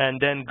through and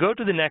then go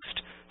to the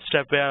next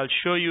step where I'll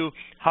show you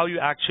how you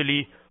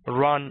actually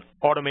run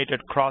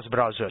automated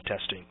cross-browser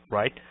testing,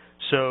 right?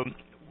 So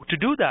to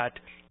do that,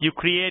 you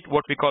create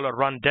what we call a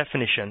run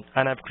definition,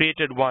 and I've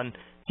created one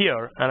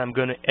here, and I'm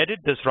going to edit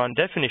this run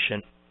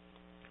definition.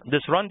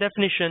 This run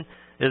definition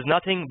is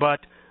nothing but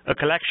a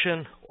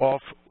collection of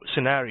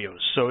scenarios.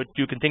 So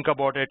you can think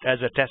about it as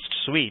a test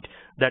suite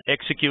that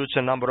executes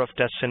a number of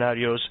test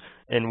scenarios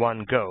in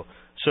one go.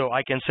 So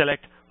I can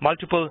select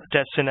multiple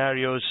test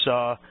scenarios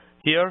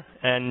here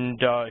and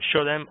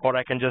show them, or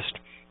I can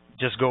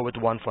just go with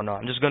one for now.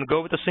 I'm just going to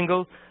go with a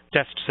single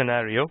test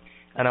scenario,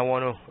 and I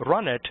want to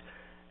run it.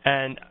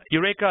 And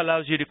Eureka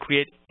allows you to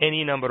create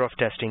any number of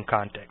testing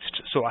contexts.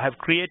 So I have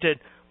created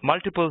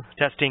multiple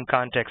testing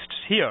contexts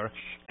here,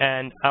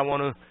 and I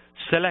want to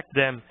select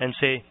them and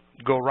say,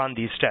 go run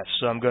these tests.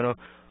 So I'm going to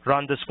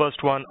run this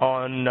first one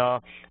on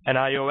an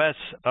iOS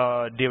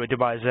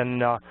device,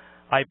 an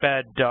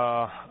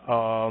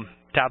iPad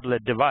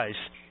tablet device,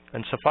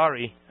 and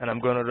Safari, and I'm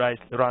going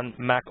to run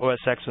Mac OS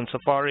X and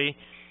Safari,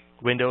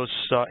 Windows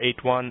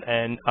 8.1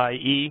 and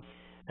IE,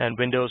 and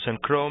Windows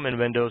and Chrome, and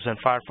Windows and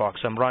Firefox.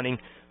 I'm running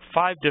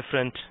 5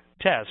 different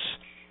tests,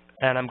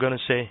 and I'm going to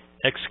say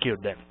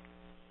execute them.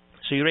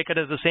 So Eureka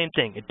does the same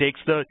thing. It takes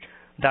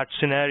that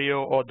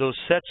scenario or those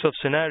sets of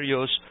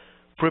scenarios,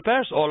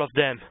 prepares all of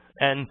them,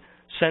 and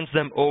sends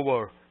them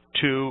over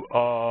to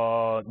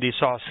the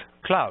source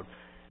cloud.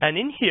 And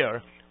in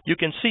here, you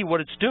can see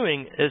what it's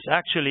doing is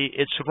actually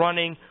it's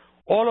running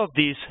all of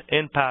these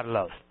in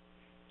parallel,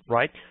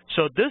 right?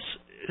 So this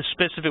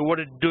specific, what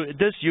it do,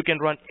 this you can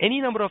run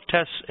any number of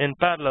tests in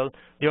parallel.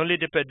 The only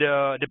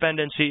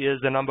dependency is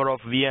the number of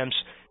VMs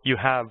you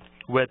have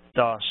with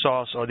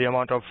source, or the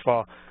amount of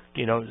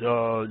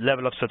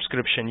level of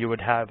subscription you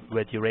would have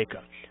with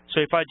Eureka.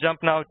 So if I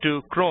jump now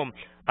to Chrome,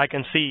 I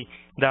can see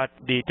that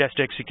the test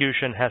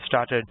execution has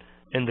started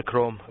in the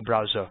Chrome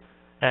browser.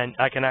 And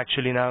I can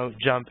actually now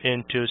jump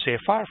into, say,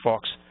 Firefox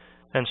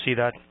and see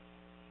that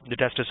the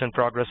test is in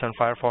progress on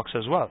Firefox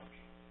as well.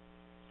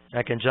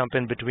 I can jump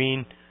in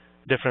between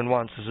different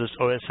ones. This is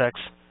OS X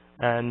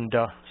and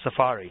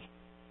Safari.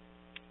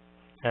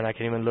 And I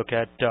can even look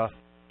at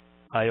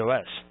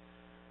iOS.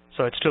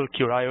 So it's still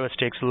queued. iOS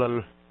takes a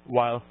little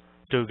while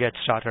to get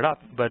started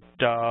up. But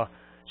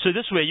so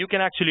this way, you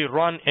can actually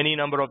run any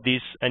number of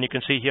these. And you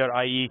can see here,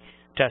 IE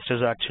test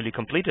is actually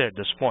completed at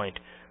this point.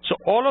 So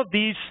all of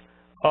these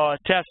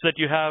tests that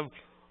you have,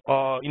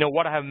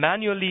 what I have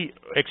manually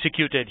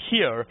executed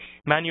here,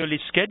 manually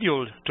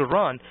scheduled to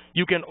run,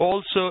 you can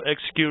also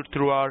execute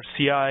through our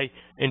CI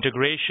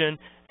integration,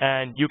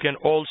 and you can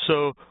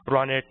also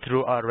run it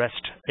through our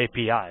REST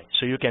API.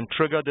 So you can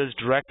trigger this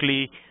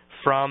directly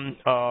from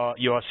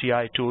your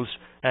CI tools,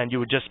 and you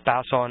would just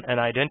pass on an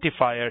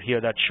identifier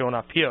here that's shown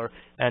up here,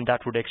 and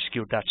that would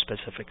execute that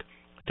specific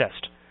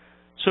test.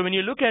 So when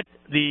you look at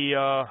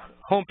the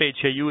home page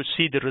here, you would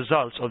see the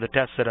results of the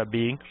tests that are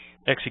being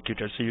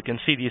executed. So you can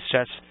see these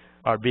tests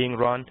are being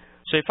run.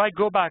 So if I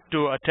go back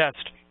to a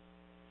test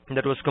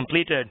that was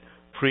completed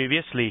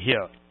previously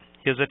here,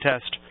 here's a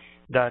test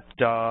that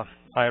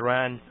I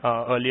ran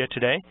earlier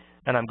today,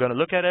 and I'm going to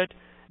look at it.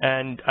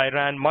 And I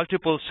ran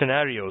multiple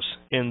scenarios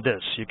in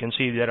this. You can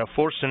see there are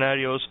 4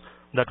 scenarios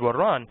that were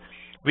run.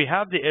 We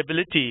have the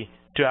ability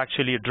to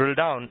actually drill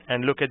down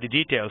and look at the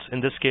details. In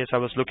this case, I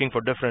was looking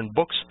for different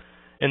books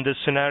in this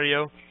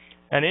scenario.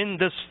 And in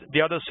this,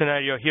 the other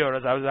scenario here,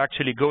 as I was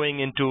actually going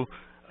into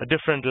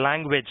different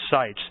language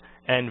sites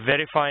and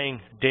verifying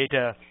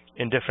data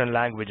in different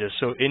languages.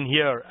 So in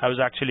here, I was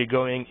actually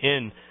going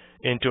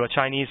into a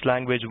Chinese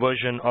language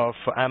version of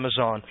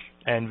Amazon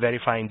and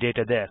verifying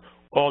data there,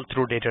 all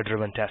through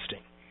data-driven testing.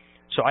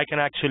 So I can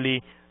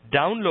actually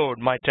download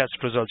my test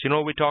results.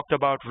 We talked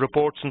about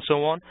reports and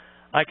so on.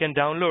 I can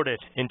download it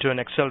into an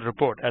Excel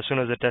report. As soon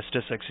as the test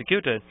is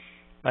executed,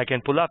 I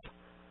can pull up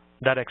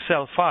that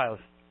Excel file,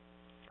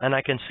 and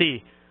I can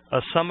see a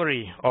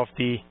summary of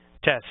the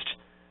test.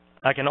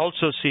 I can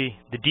also see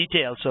the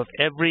details of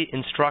every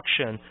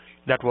instruction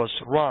that was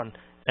run,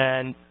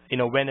 and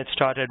when it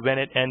started, when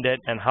it ended,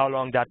 and how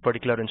long that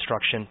particular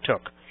instruction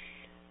took.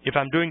 If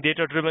I'm doing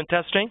data-driven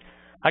testing,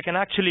 I can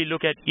actually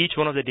look at each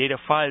one of the data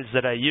files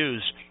that I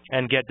used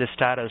and get the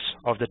status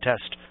of the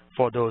test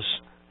for those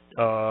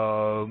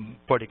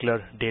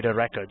particular data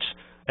records,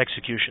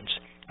 executions.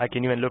 I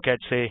can even look at,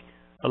 say,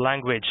 a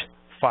language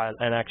file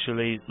and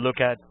actually look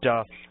at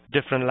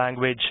different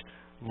language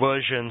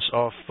versions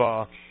of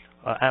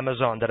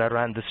Amazon that I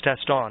ran this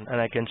test on, and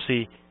I can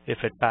see if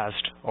it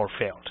passed or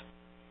failed.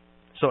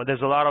 So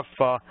there's a lot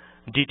of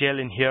detail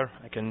in here.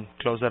 I can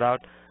close that out.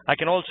 I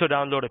can also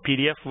download a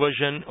PDF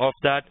version of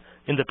that.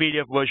 In the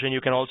PDF version, you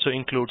can also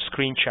include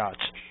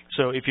screenshots.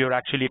 So if you're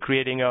actually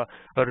creating a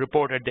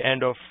report at the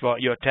end of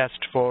your test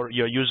for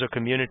your user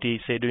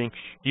community, say doing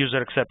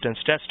user acceptance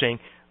testing,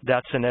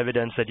 that's an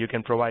evidence that you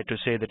can provide to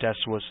say the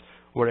tests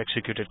were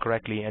executed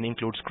correctly, and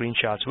include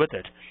screenshots with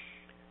it.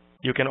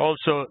 You can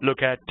also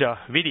look at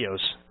videos.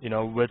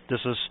 This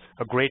is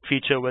a great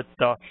feature with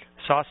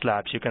SAS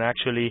Labs. You can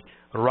actually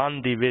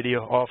run the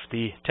video of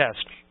the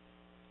test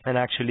and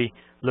actually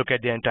look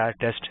at the entire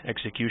test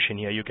execution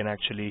here. You can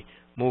actually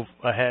move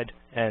ahead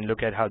and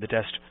look at how the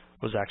test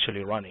was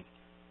actually running.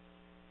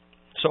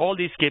 So all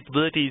these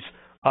capabilities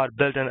are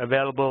built and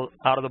available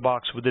out of the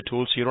box with the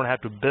tools. You don't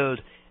have to build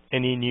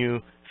any new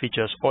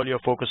features. All you're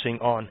focusing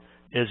on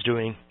is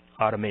doing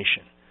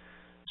automation.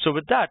 So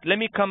with that, let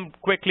me come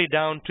quickly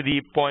down to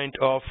the point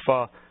of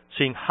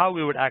seeing how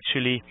we would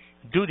actually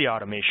do the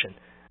automation.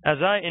 As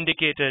I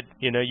indicated,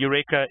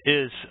 Eureka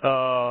is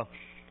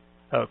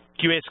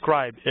QA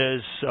Scribe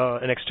is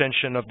an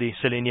extension of the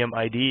Selenium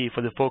IDE.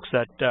 For the folks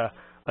that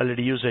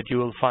already use it, you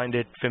will find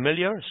it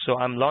familiar. So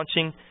I'm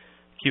launching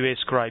QA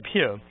Scribe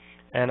here,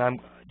 and I'm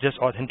just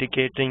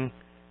authenticating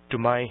to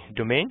my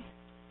domain.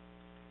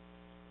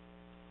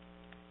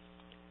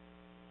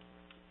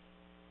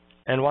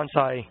 And once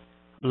I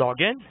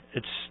log in,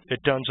 it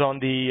turns on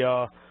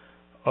the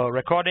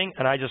recording,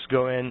 and I just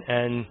go in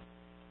and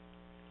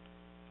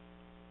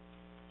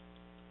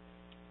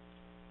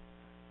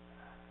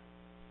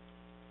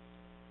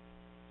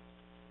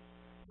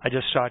I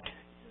just start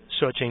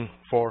searching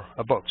for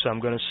a book. So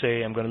I'm going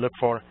to look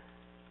for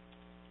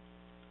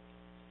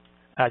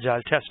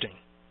Agile testing.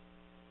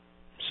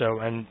 So,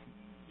 and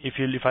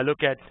if I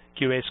look at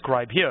QA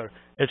Scribe here,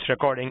 it's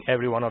recording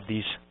every one of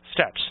these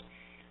steps.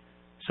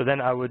 So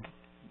then I would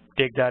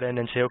take that in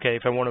and say, okay,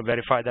 if I want to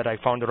verify that I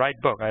found the right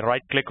book, I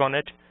right-click on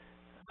it,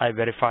 I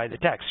verify the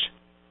text.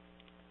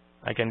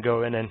 I can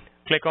go in and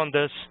click on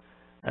this,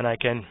 and I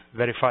can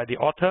verify the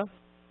author.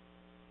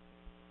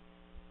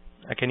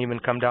 I can even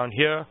come down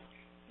here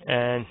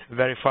and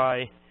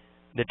verify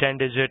the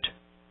 10-digit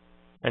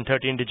and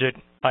 13-digit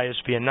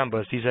ISBN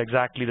numbers. These are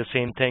exactly the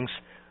same things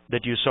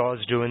that you saw us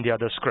do in the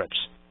other scripts,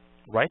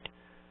 right?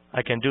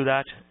 I can do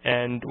that,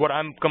 and what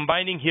I'm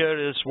combining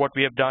here is what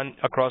we have done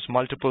across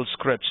multiple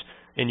scripts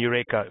in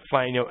Eureka.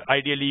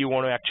 Ideally, you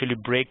want to actually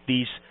break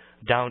these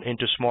down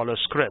into smaller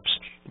scripts,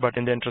 but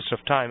in the interest of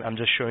time, I'm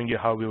just showing you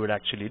how we would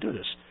actually do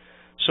this.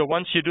 So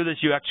once you do this,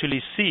 you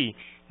actually see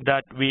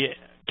that we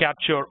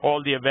capture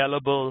all the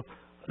available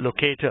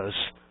locators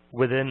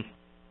within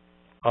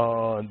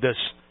this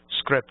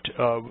script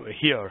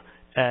here,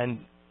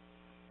 and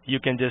you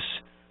can just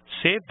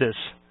save this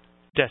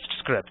test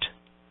script.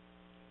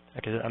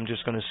 Okay, I'm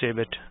just going to save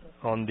it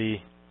on the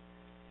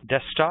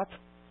desktop,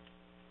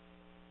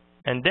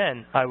 and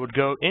then I would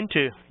go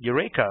into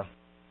Eureka,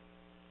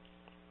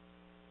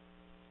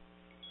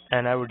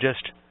 and I would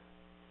just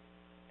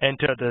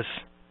enter this.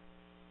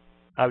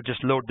 I would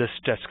just load this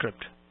test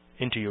script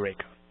into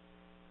Eureka.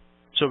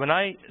 So when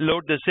I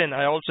load this in,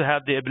 I also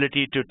have the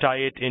ability to tie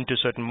it into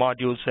certain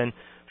modules and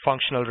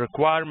functional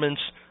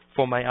requirements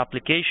for my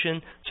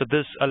application. So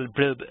this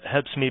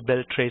helps me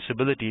build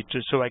traceability.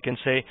 So I can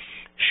say,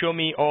 show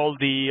me all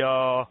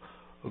the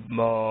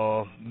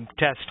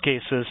test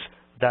cases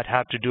that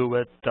have to do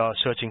with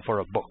searching for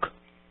a book.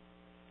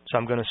 So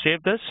I'm going to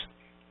save this,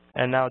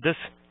 and now this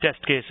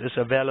test case is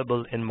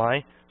available in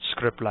my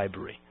script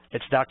library.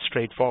 It's that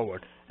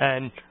straightforward.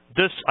 And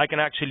this, I can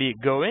actually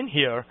go in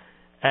here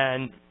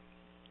and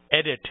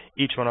edit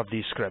each one of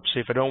these scripts. So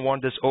if I don't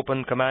want this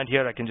open command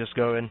here, I can just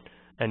go in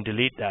and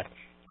delete that.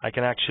 I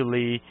can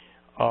actually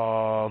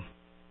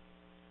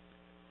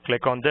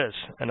click on this,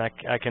 and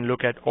I can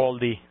look at all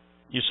the,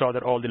 you saw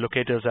that all the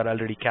locators are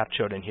already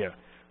captured in here.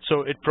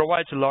 So it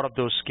provides a lot of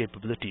those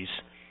capabilities.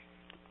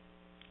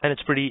 And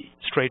it's pretty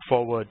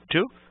straightforward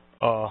to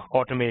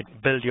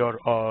build your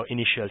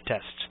initial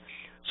tests.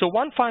 So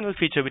one final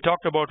feature, we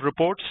talked about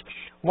reports.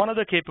 One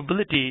other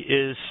capability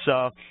is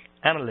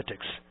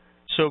analytics.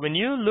 So when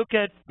you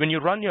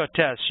run your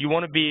tests, you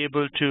want to be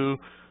able to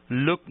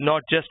look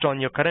not just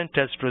on your current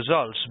test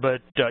results,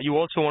 but you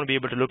also want to be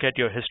able to look at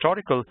your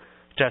historical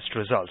test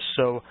results.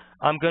 So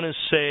I'm going to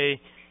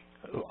say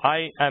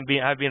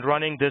I've been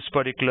running this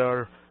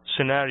particular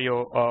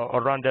scenario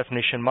or run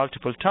definition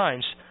multiple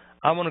times.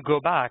 I want to go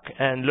back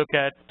and look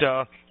at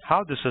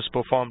how this has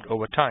performed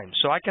over time.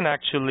 So I can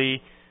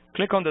actually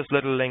click on this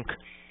little link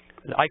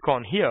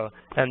icon here,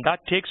 and that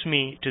takes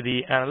me to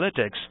the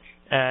analytics,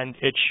 and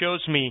it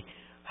shows me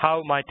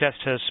how my test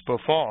has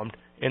performed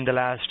in the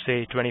last,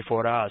 say,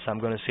 24 hours. I'm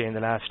going to say in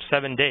the last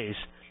 7 days,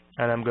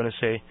 and I'm going to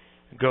say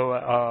go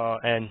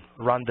and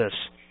run this.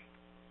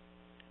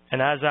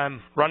 And as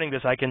I'm running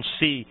this, I can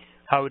see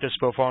how it has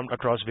performed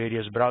across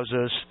various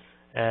browsers,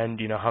 and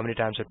how many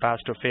times it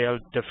passed or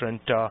failed,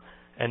 different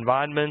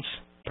environments,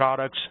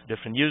 products,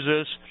 different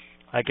users.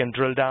 I can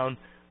drill down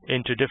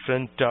into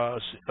different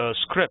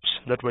scripts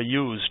that were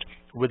used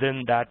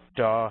within that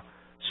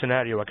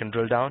scenario. I can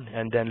drill down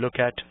and then look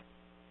at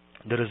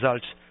the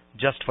results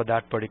just for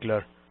that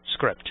particular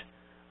script.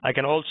 I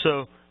can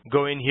also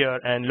go in here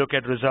and look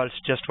at results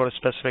just for a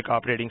specific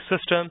operating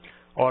system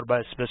or by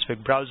a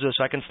specific browser.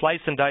 So I can slice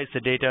and dice the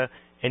data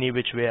any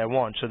which way I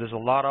want. So there's a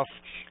lot of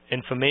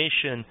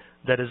information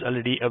that is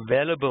already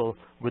available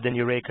within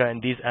Eureka,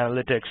 and these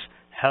analytics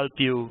help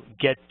you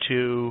get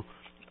to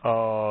a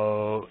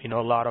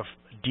lot of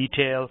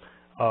detail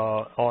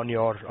on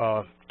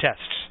your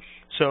tests.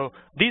 So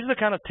these are the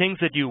kind of things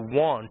that you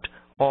want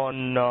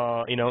on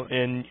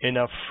in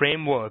a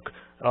framework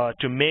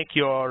to make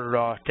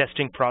your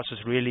testing process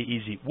really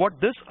easy. What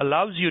this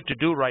allows you to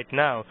do right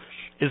now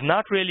is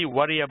not really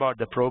worry about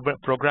the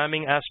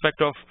programming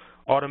aspect of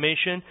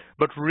automation,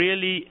 but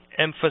really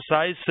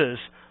emphasizes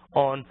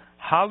on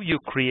how you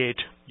create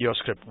your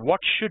script. What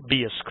should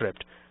be a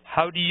script?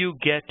 How do you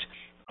get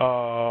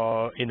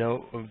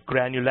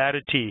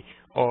granularity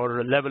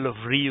or level of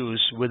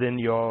reuse within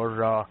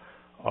your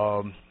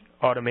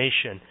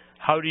automation?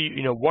 How do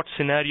you, what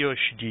scenarios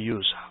should you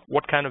use?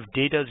 What kind of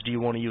data do you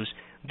want to use?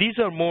 These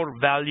are more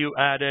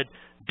value-added,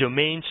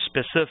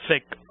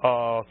 domain-specific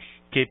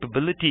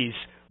capabilities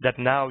that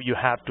now you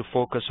have to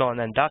focus on,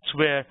 and that's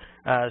where,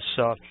 as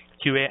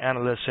QA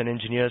analysts and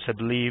engineers, I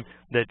believe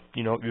that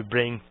you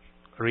bring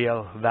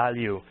real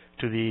value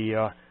to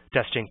the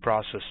testing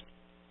process.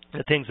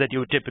 The things that you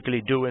would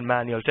typically do in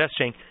manual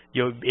testing,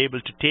 you'll be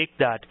able to take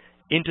that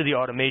into the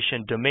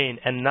automation domain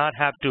and not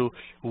have to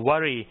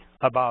worry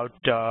about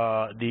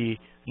the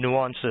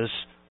nuances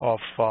of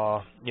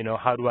how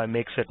do I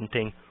make certain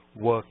thing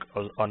work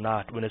or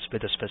not when it's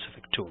with a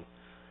specific tool.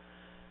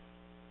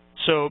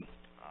 So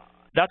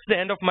that's the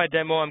end of my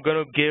demo. I'm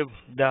going to give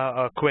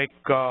a quick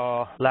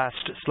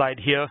last slide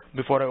here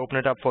before I open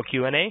it up for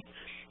Q&A.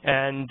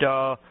 And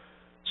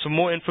some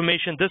more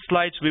information. These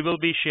slides, we will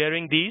be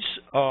sharing these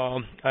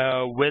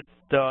with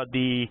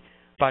the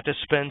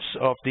participants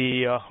of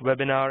the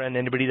webinar and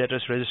anybody that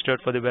is registered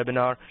for the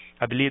webinar.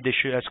 I believe they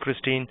should, as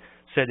Christine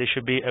said, they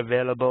should be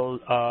available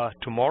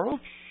tomorrow.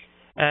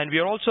 And we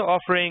are also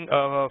offering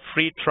a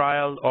free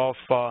trial of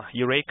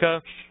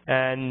Eureka.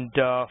 And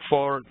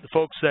for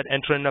folks that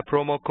enter in a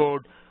promo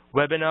code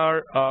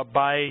webinar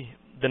by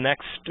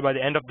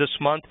the end of this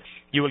month,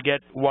 you will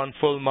get 1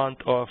 full month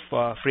of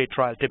free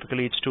trial.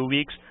 Typically, it's 2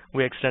 weeks.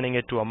 We're extending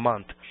it to a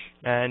month.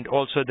 And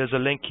also, there's a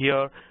link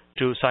here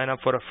to sign up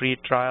for a free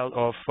trial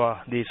of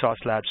the Sauce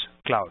Labs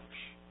Cloud.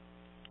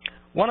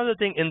 One other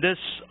thing in this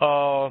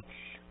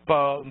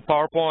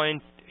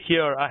PowerPoint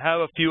here, I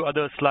have a few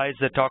other slides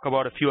that talk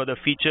about a few other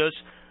features.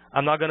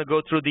 I'm not going to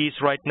go through these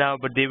right now,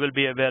 but they will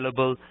be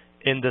available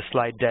in the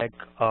slide deck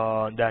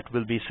that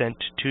will be sent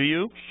to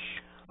you,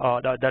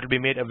 that will be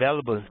made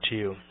available to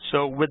you.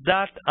 So with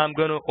that, I'm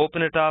going to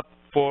open it up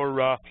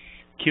for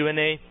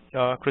Q&A.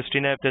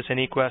 Christina, if there's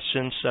any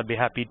questions, I'd be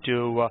happy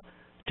to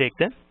take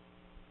them.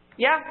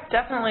 Yeah,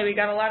 definitely. We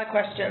got a lot of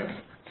questions.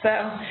 So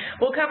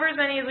we'll cover as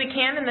many as we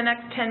can in the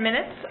next 10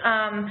 minutes,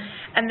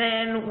 and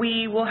then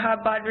we will have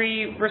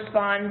Badri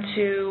respond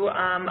to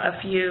a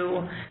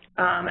few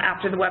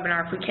after the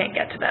webinar if we can't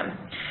get to them.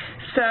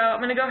 So I'm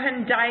going to go ahead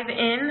and dive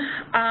in.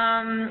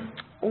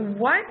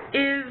 What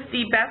is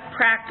the best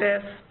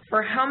practice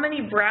for how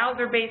many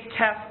browser-based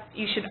tests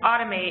you should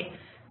automate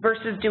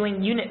versus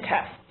doing unit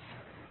tests?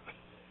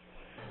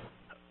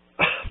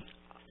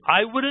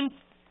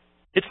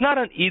 It's not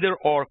an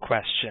either-or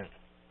question.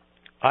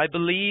 I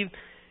believe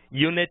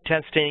unit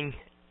testing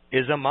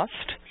is a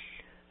must.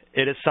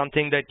 It is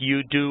something that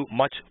you do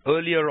much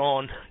earlier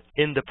on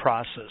in the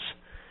process.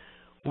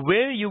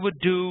 Where you would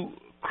do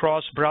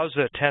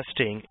cross-browser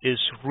testing is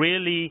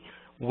really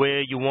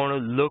where you want to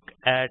look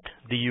at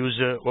the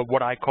user, or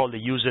what I call the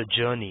user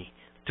journey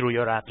through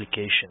your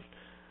application.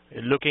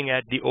 Looking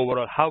at the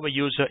overall, how a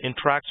user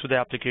interacts with the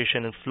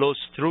application and flows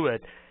through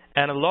it.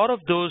 And a lot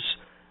of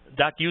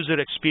that user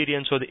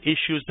experience or the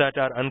issues that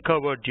are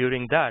uncovered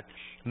during that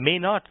may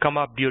not come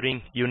up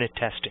during unit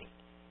testing,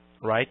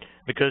 right?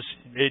 Because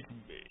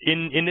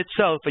in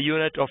itself, a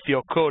unit of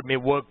your code may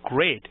work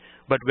great,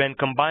 but when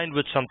combined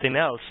with something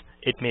else,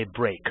 it may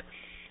break.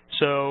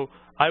 So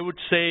I would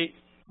say,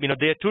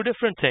 there are two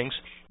different things,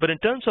 but in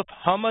terms of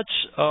how much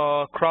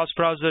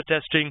cross-browser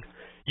testing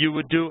you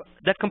would do,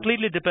 that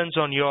completely depends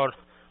on your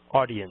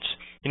audience.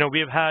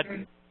 We've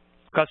had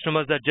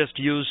customers that just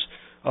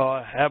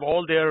have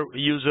all their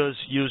users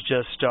use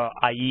just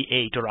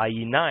IE8 or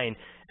IE9,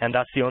 and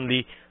that's the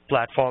only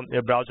platform,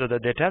 browser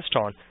that they test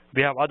on.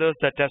 We have others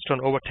that test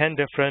on over 10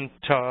 different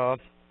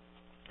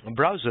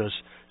browsers.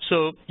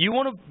 So you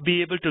want to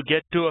be able to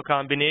get to a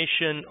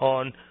combination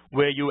on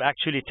where you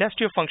actually test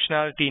your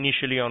functionality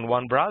initially on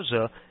one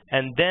browser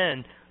and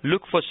then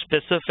look for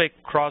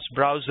specific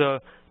cross-browser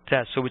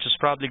tests, so which is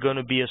probably going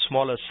to be a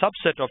smaller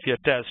subset of your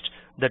tests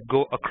that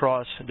go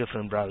across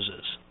different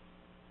browsers.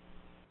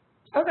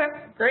 Okay,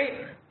 great.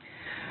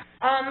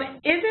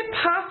 Is it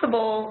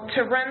possible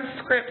to run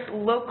scripts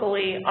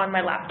locally on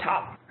my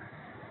laptop?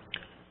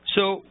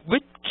 So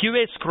with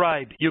QA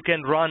Scribe, you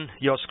can run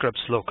your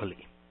scripts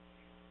locally,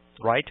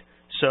 right?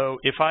 So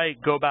if I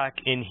go back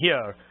in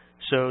here,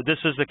 so this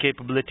is the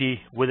capability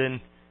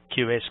within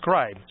QA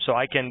Scribe. So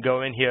I can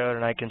go in here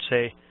and I can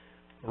say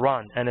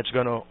run, and it's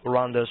going to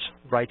run this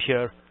right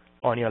here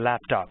on your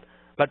laptop.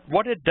 But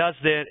what it does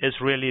there is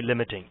really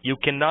limiting. You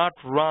cannot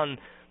run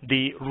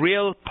the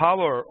real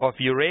power of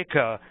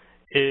Eureka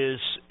is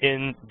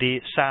in the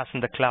SaaS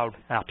and the cloud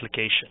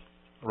application,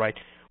 right?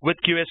 With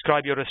QA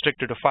Scribe, you're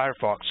restricted to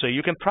Firefox. So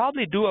you can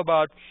probably do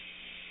about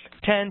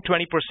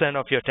 10–20%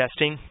 of your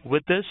testing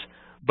with this,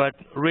 but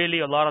really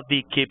a lot of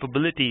the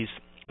capabilities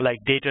like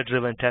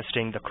data-driven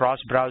testing, the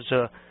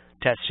cross-browser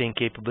testing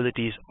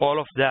capabilities, all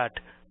of that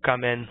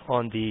come in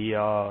on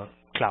the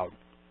cloud.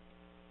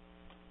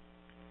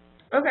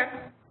 Okay,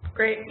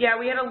 great. Yeah,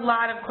 we had a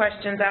lot of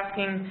questions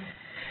asking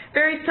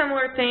very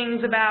similar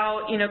things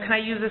about, can I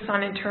use this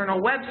on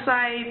internal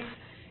websites?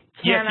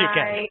 Yes, you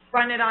can. I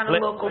run it on a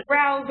local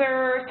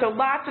browser? So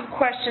lots of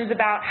questions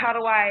about how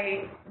do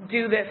I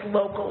do this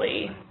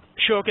locally?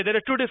 Sure. Okay, there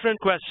are two different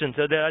questions.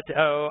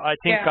 I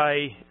think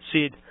I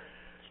see it.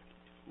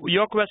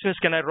 Your question is,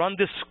 can I run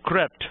this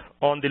script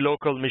on the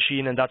local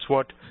machine? And that's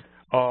what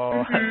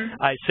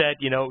I said,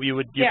 you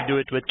can do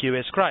it with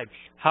QA Scribe.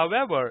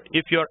 However,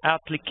 if your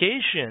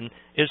application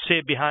is,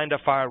 say, behind a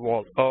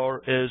firewall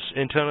or is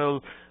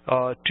internal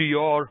to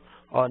your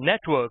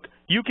network,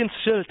 you can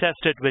still test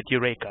it with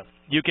Eureka.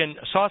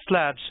 Sauce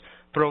Labs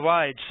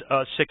provides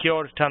a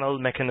secure tunnel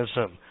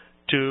mechanism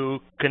to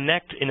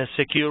connect in a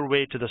secure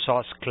way to the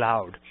Sauce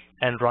cloud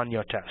and run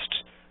your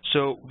tests.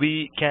 So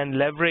we can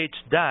leverage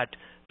that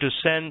to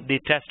send the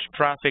test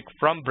traffic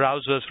from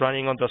browsers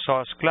running on the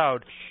Sauce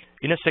cloud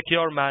in a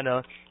secure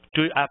manner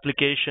to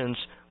applications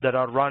that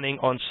are running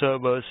on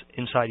servers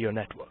inside your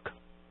network.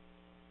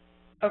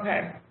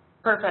 Okay,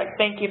 perfect.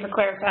 Thank you for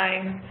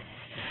clarifying.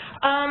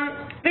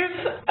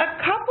 There's a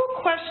couple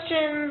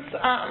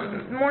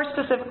questions more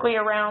specifically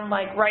around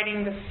like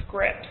writing the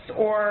scripts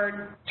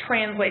or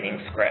translating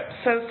scripts.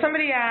 So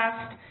somebody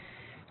asked,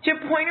 do you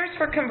have pointers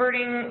for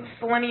converting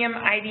Selenium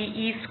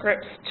IDE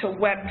scripts to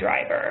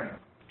WebDriver?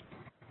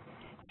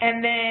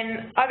 And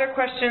then other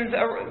questions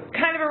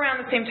kind of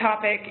around the same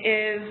topic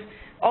is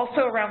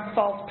also around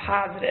false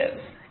positives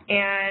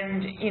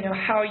and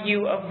how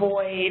you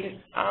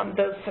avoid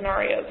those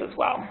scenarios as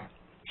well.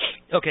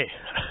 Okay.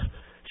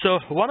 So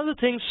one of the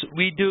things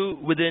we do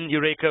within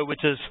Eureka,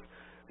 which is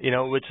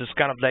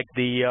kind of like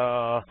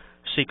the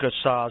secret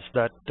sauce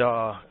that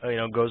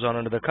goes on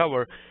under the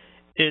cover,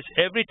 is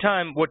every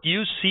time what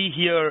you see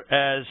here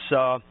as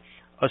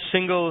a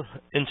single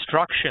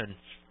instruction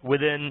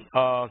within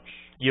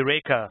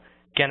Eureka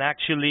can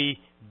actually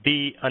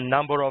be a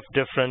number of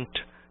different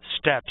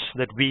steps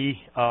that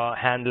we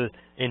handle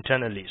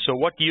internally. So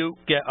what you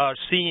are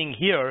seeing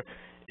here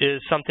is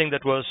something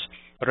that was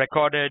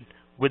recorded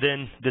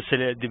within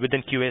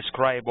QA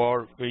Scribe,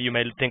 or you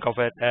may think of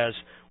it as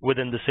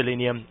within the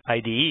Selenium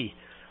IDE.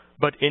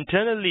 But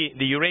internally,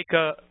 the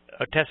Eureka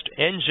test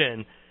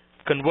engine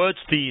converts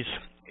these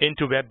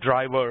into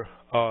WebDriver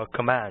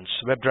commands,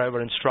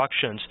 WebDriver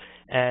instructions,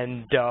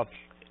 and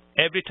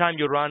every time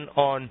you run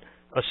on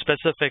a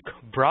specific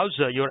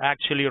browser, you're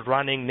actually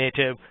running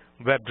native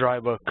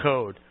WebDriver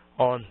code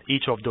on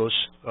each of those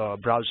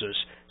browsers.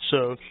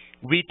 So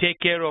we take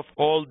care of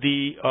all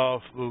the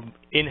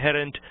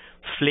inherent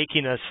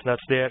flakiness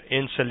that's there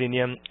in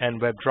Selenium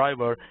and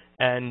WebDriver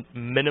and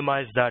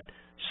minimize that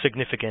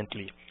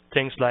significantly.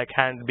 Things like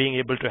being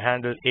able to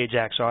handle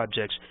AJAX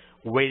objects,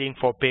 waiting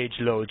for page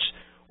loads,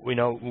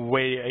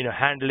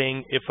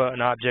 handling if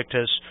an object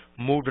has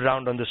moved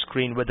around on the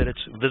screen, whether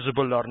it's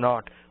visible or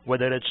not,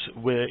 whether it's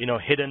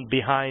hidden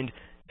behind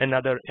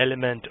another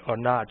element or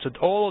not. So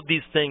all of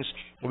these things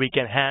we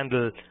can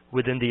handle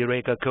within the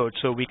Eureka code.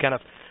 So we kind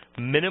of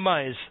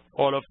minimize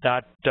all of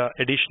that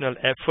additional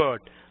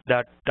effort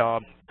that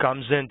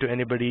comes into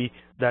anybody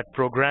that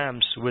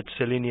programs with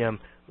Selenium,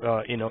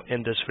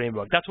 in this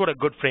framework. That's what a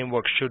good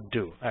framework should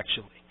do,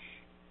 actually.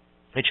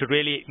 It should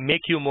really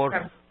make you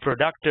more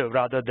productive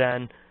rather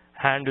than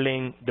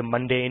handling the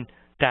mundane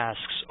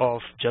tasks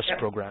of just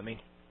programming.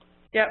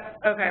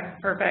 Yep. Okay.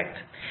 Perfect.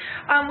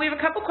 We have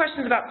a couple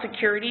questions about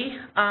security,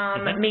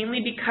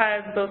 mainly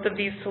because both of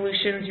these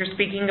solutions you're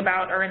speaking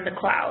about are in the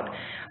cloud.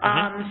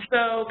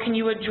 So can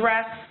you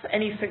address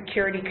any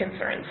security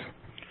concerns?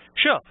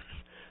 Sure.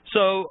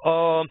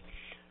 So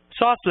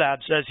Sauce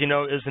Labs, as you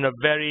know, is in a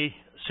very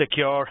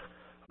secure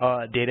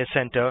data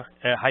center,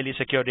 a highly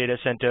secure data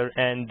center,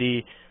 and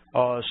the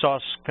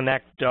Sauce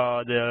Connect,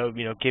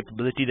 the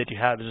capability that you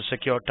have is a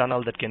secure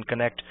tunnel that can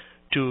connect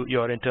to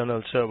your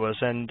internal servers.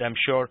 And I'm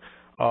sure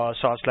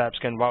Sauce Labs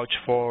can vouch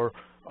for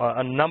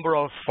a number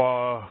of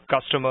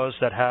customers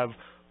that have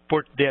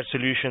put their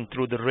solution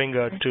through the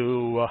ringer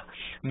to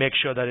make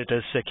sure that it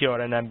is secure.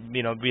 And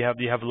we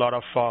have a lot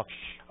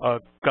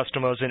of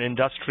customers in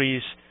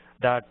industries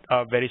that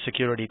are very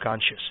security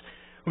conscious.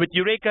 With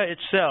Eureka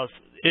itself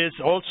is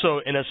also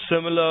in a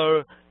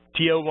similar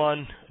tier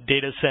 1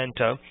 data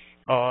center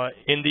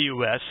in the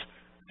US,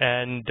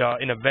 and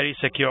in a very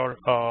secure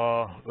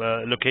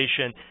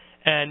location.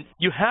 And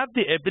you have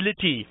the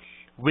ability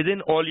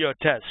within all your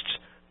tests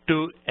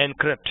to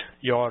encrypt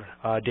your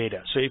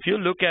data. So if you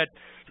look at,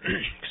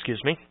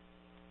 excuse me,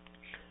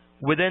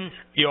 within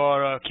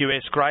your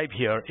QA scribe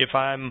here, if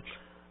I'm,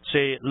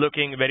 say,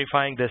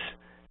 verifying this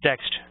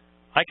text,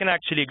 I can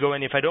actually go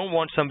in. If I don't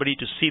want somebody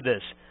to see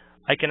this,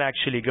 I can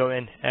actually go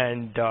in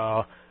and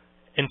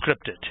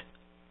encrypt it.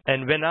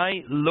 And when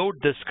I load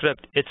this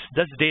script,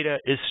 this data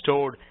is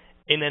stored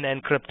in an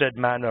encrypted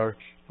manner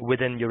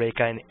within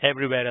Eureka, and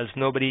everywhere else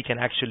nobody can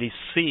actually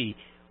see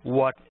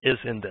what is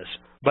in this.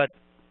 But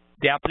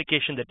the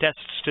application, the tests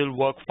still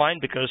work fine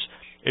because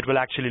it will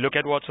actually look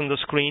at what's on the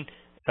screen,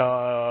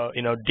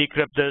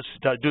 decrypt this,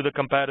 do the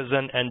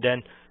comparison, and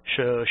then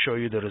show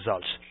you the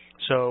results.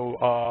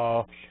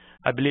 So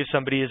I believe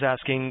somebody is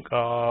asking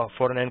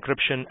for an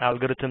encryption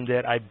algorithm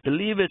there. I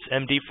believe it's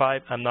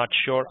MD5. I'm not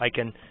sure.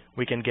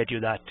 We can get you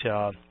that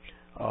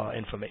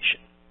information.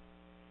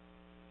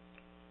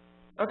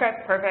 Okay,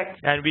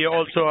 perfect. And we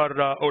also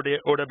are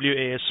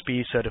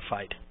OWASP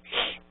certified.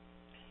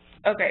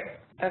 Okay,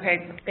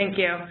 thank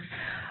you.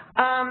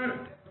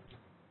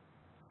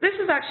 This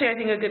is actually, I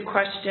think, a good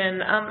question.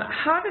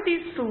 How do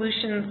these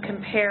solutions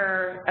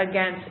compare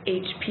against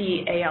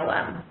HP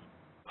ALM?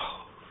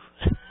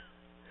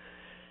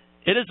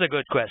 It is a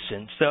good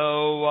question.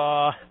 So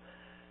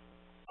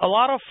a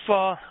lot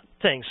of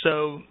things.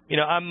 So,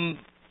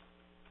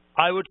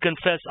 I would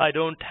confess I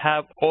don't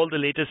have all the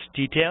latest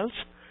details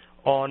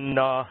on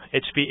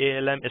HP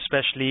ALM,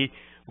 especially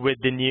with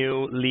the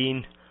new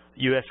Lean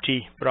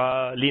FT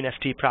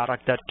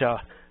product that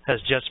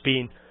has just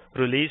been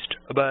released.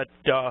 But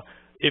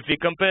if we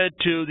compare it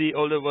to the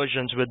older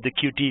versions with the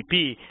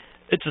QTP,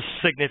 it's a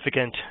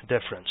significant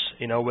difference.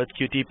 With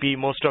QTP,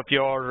 most of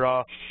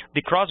your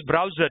the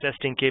cross-browser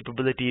testing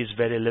capability is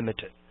very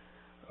limited.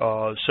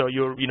 So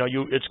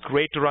it's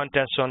great to run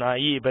tests on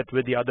IE, but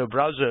with the other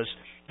browsers,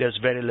 there's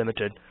very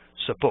limited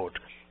support.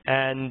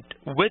 And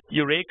with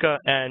Eureka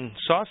and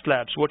Sauce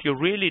Labs, what you're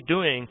really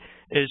doing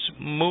is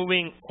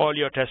moving all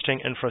your testing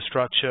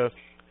infrastructure,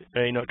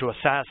 to a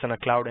SaaS and a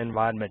cloud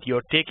environment.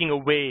 You're taking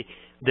away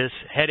this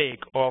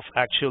headache of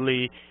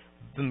actually,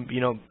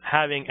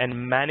 having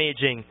and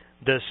managing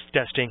this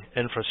testing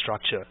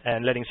infrastructure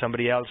and letting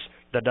somebody else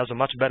that does a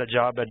much better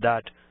job at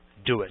that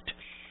do it.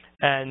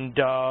 And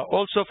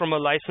also from a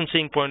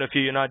licensing point of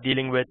view, you're not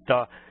dealing with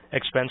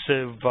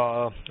expensive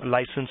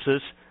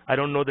licenses. I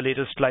don't know the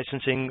latest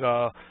licensing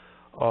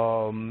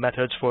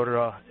methods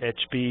for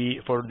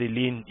HP, for the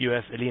Lean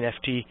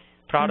FT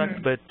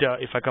product, but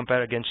if I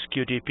compare against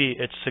QTP,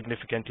 it's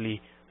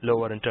significantly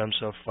lower in terms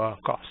of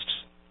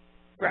costs.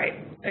 Right,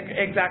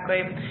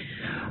 exactly.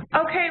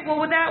 Okay, well,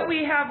 with that,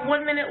 we have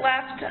 1 minute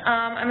left.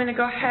 I'm going to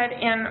go ahead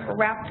and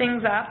wrap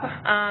things up.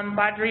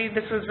 Badri,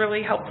 this was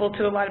really helpful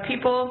to a lot of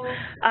people.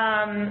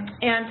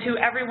 And to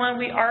everyone,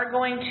 we are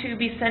going to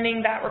be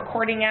sending that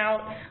recording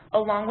out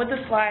along with the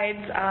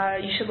slides.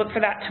 You should look for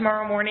that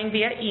tomorrow morning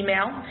via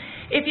email.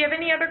 If you have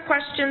any other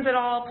questions at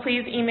all,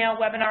 please email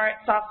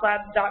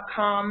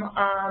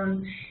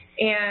webinar@saucelabs.com.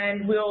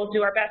 And we'll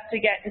do our best to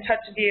get in touch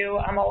with you.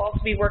 I'll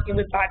also be working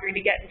with Badri to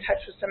get in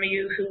touch with some of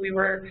you who we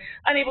were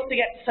unable to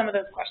get to some of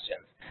those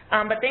questions.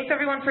 But thanks,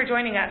 everyone, for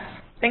joining us.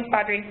 Thanks,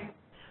 Badri.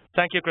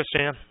 Thank you,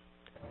 Christina.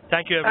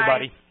 Thank you,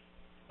 everybody. Bye.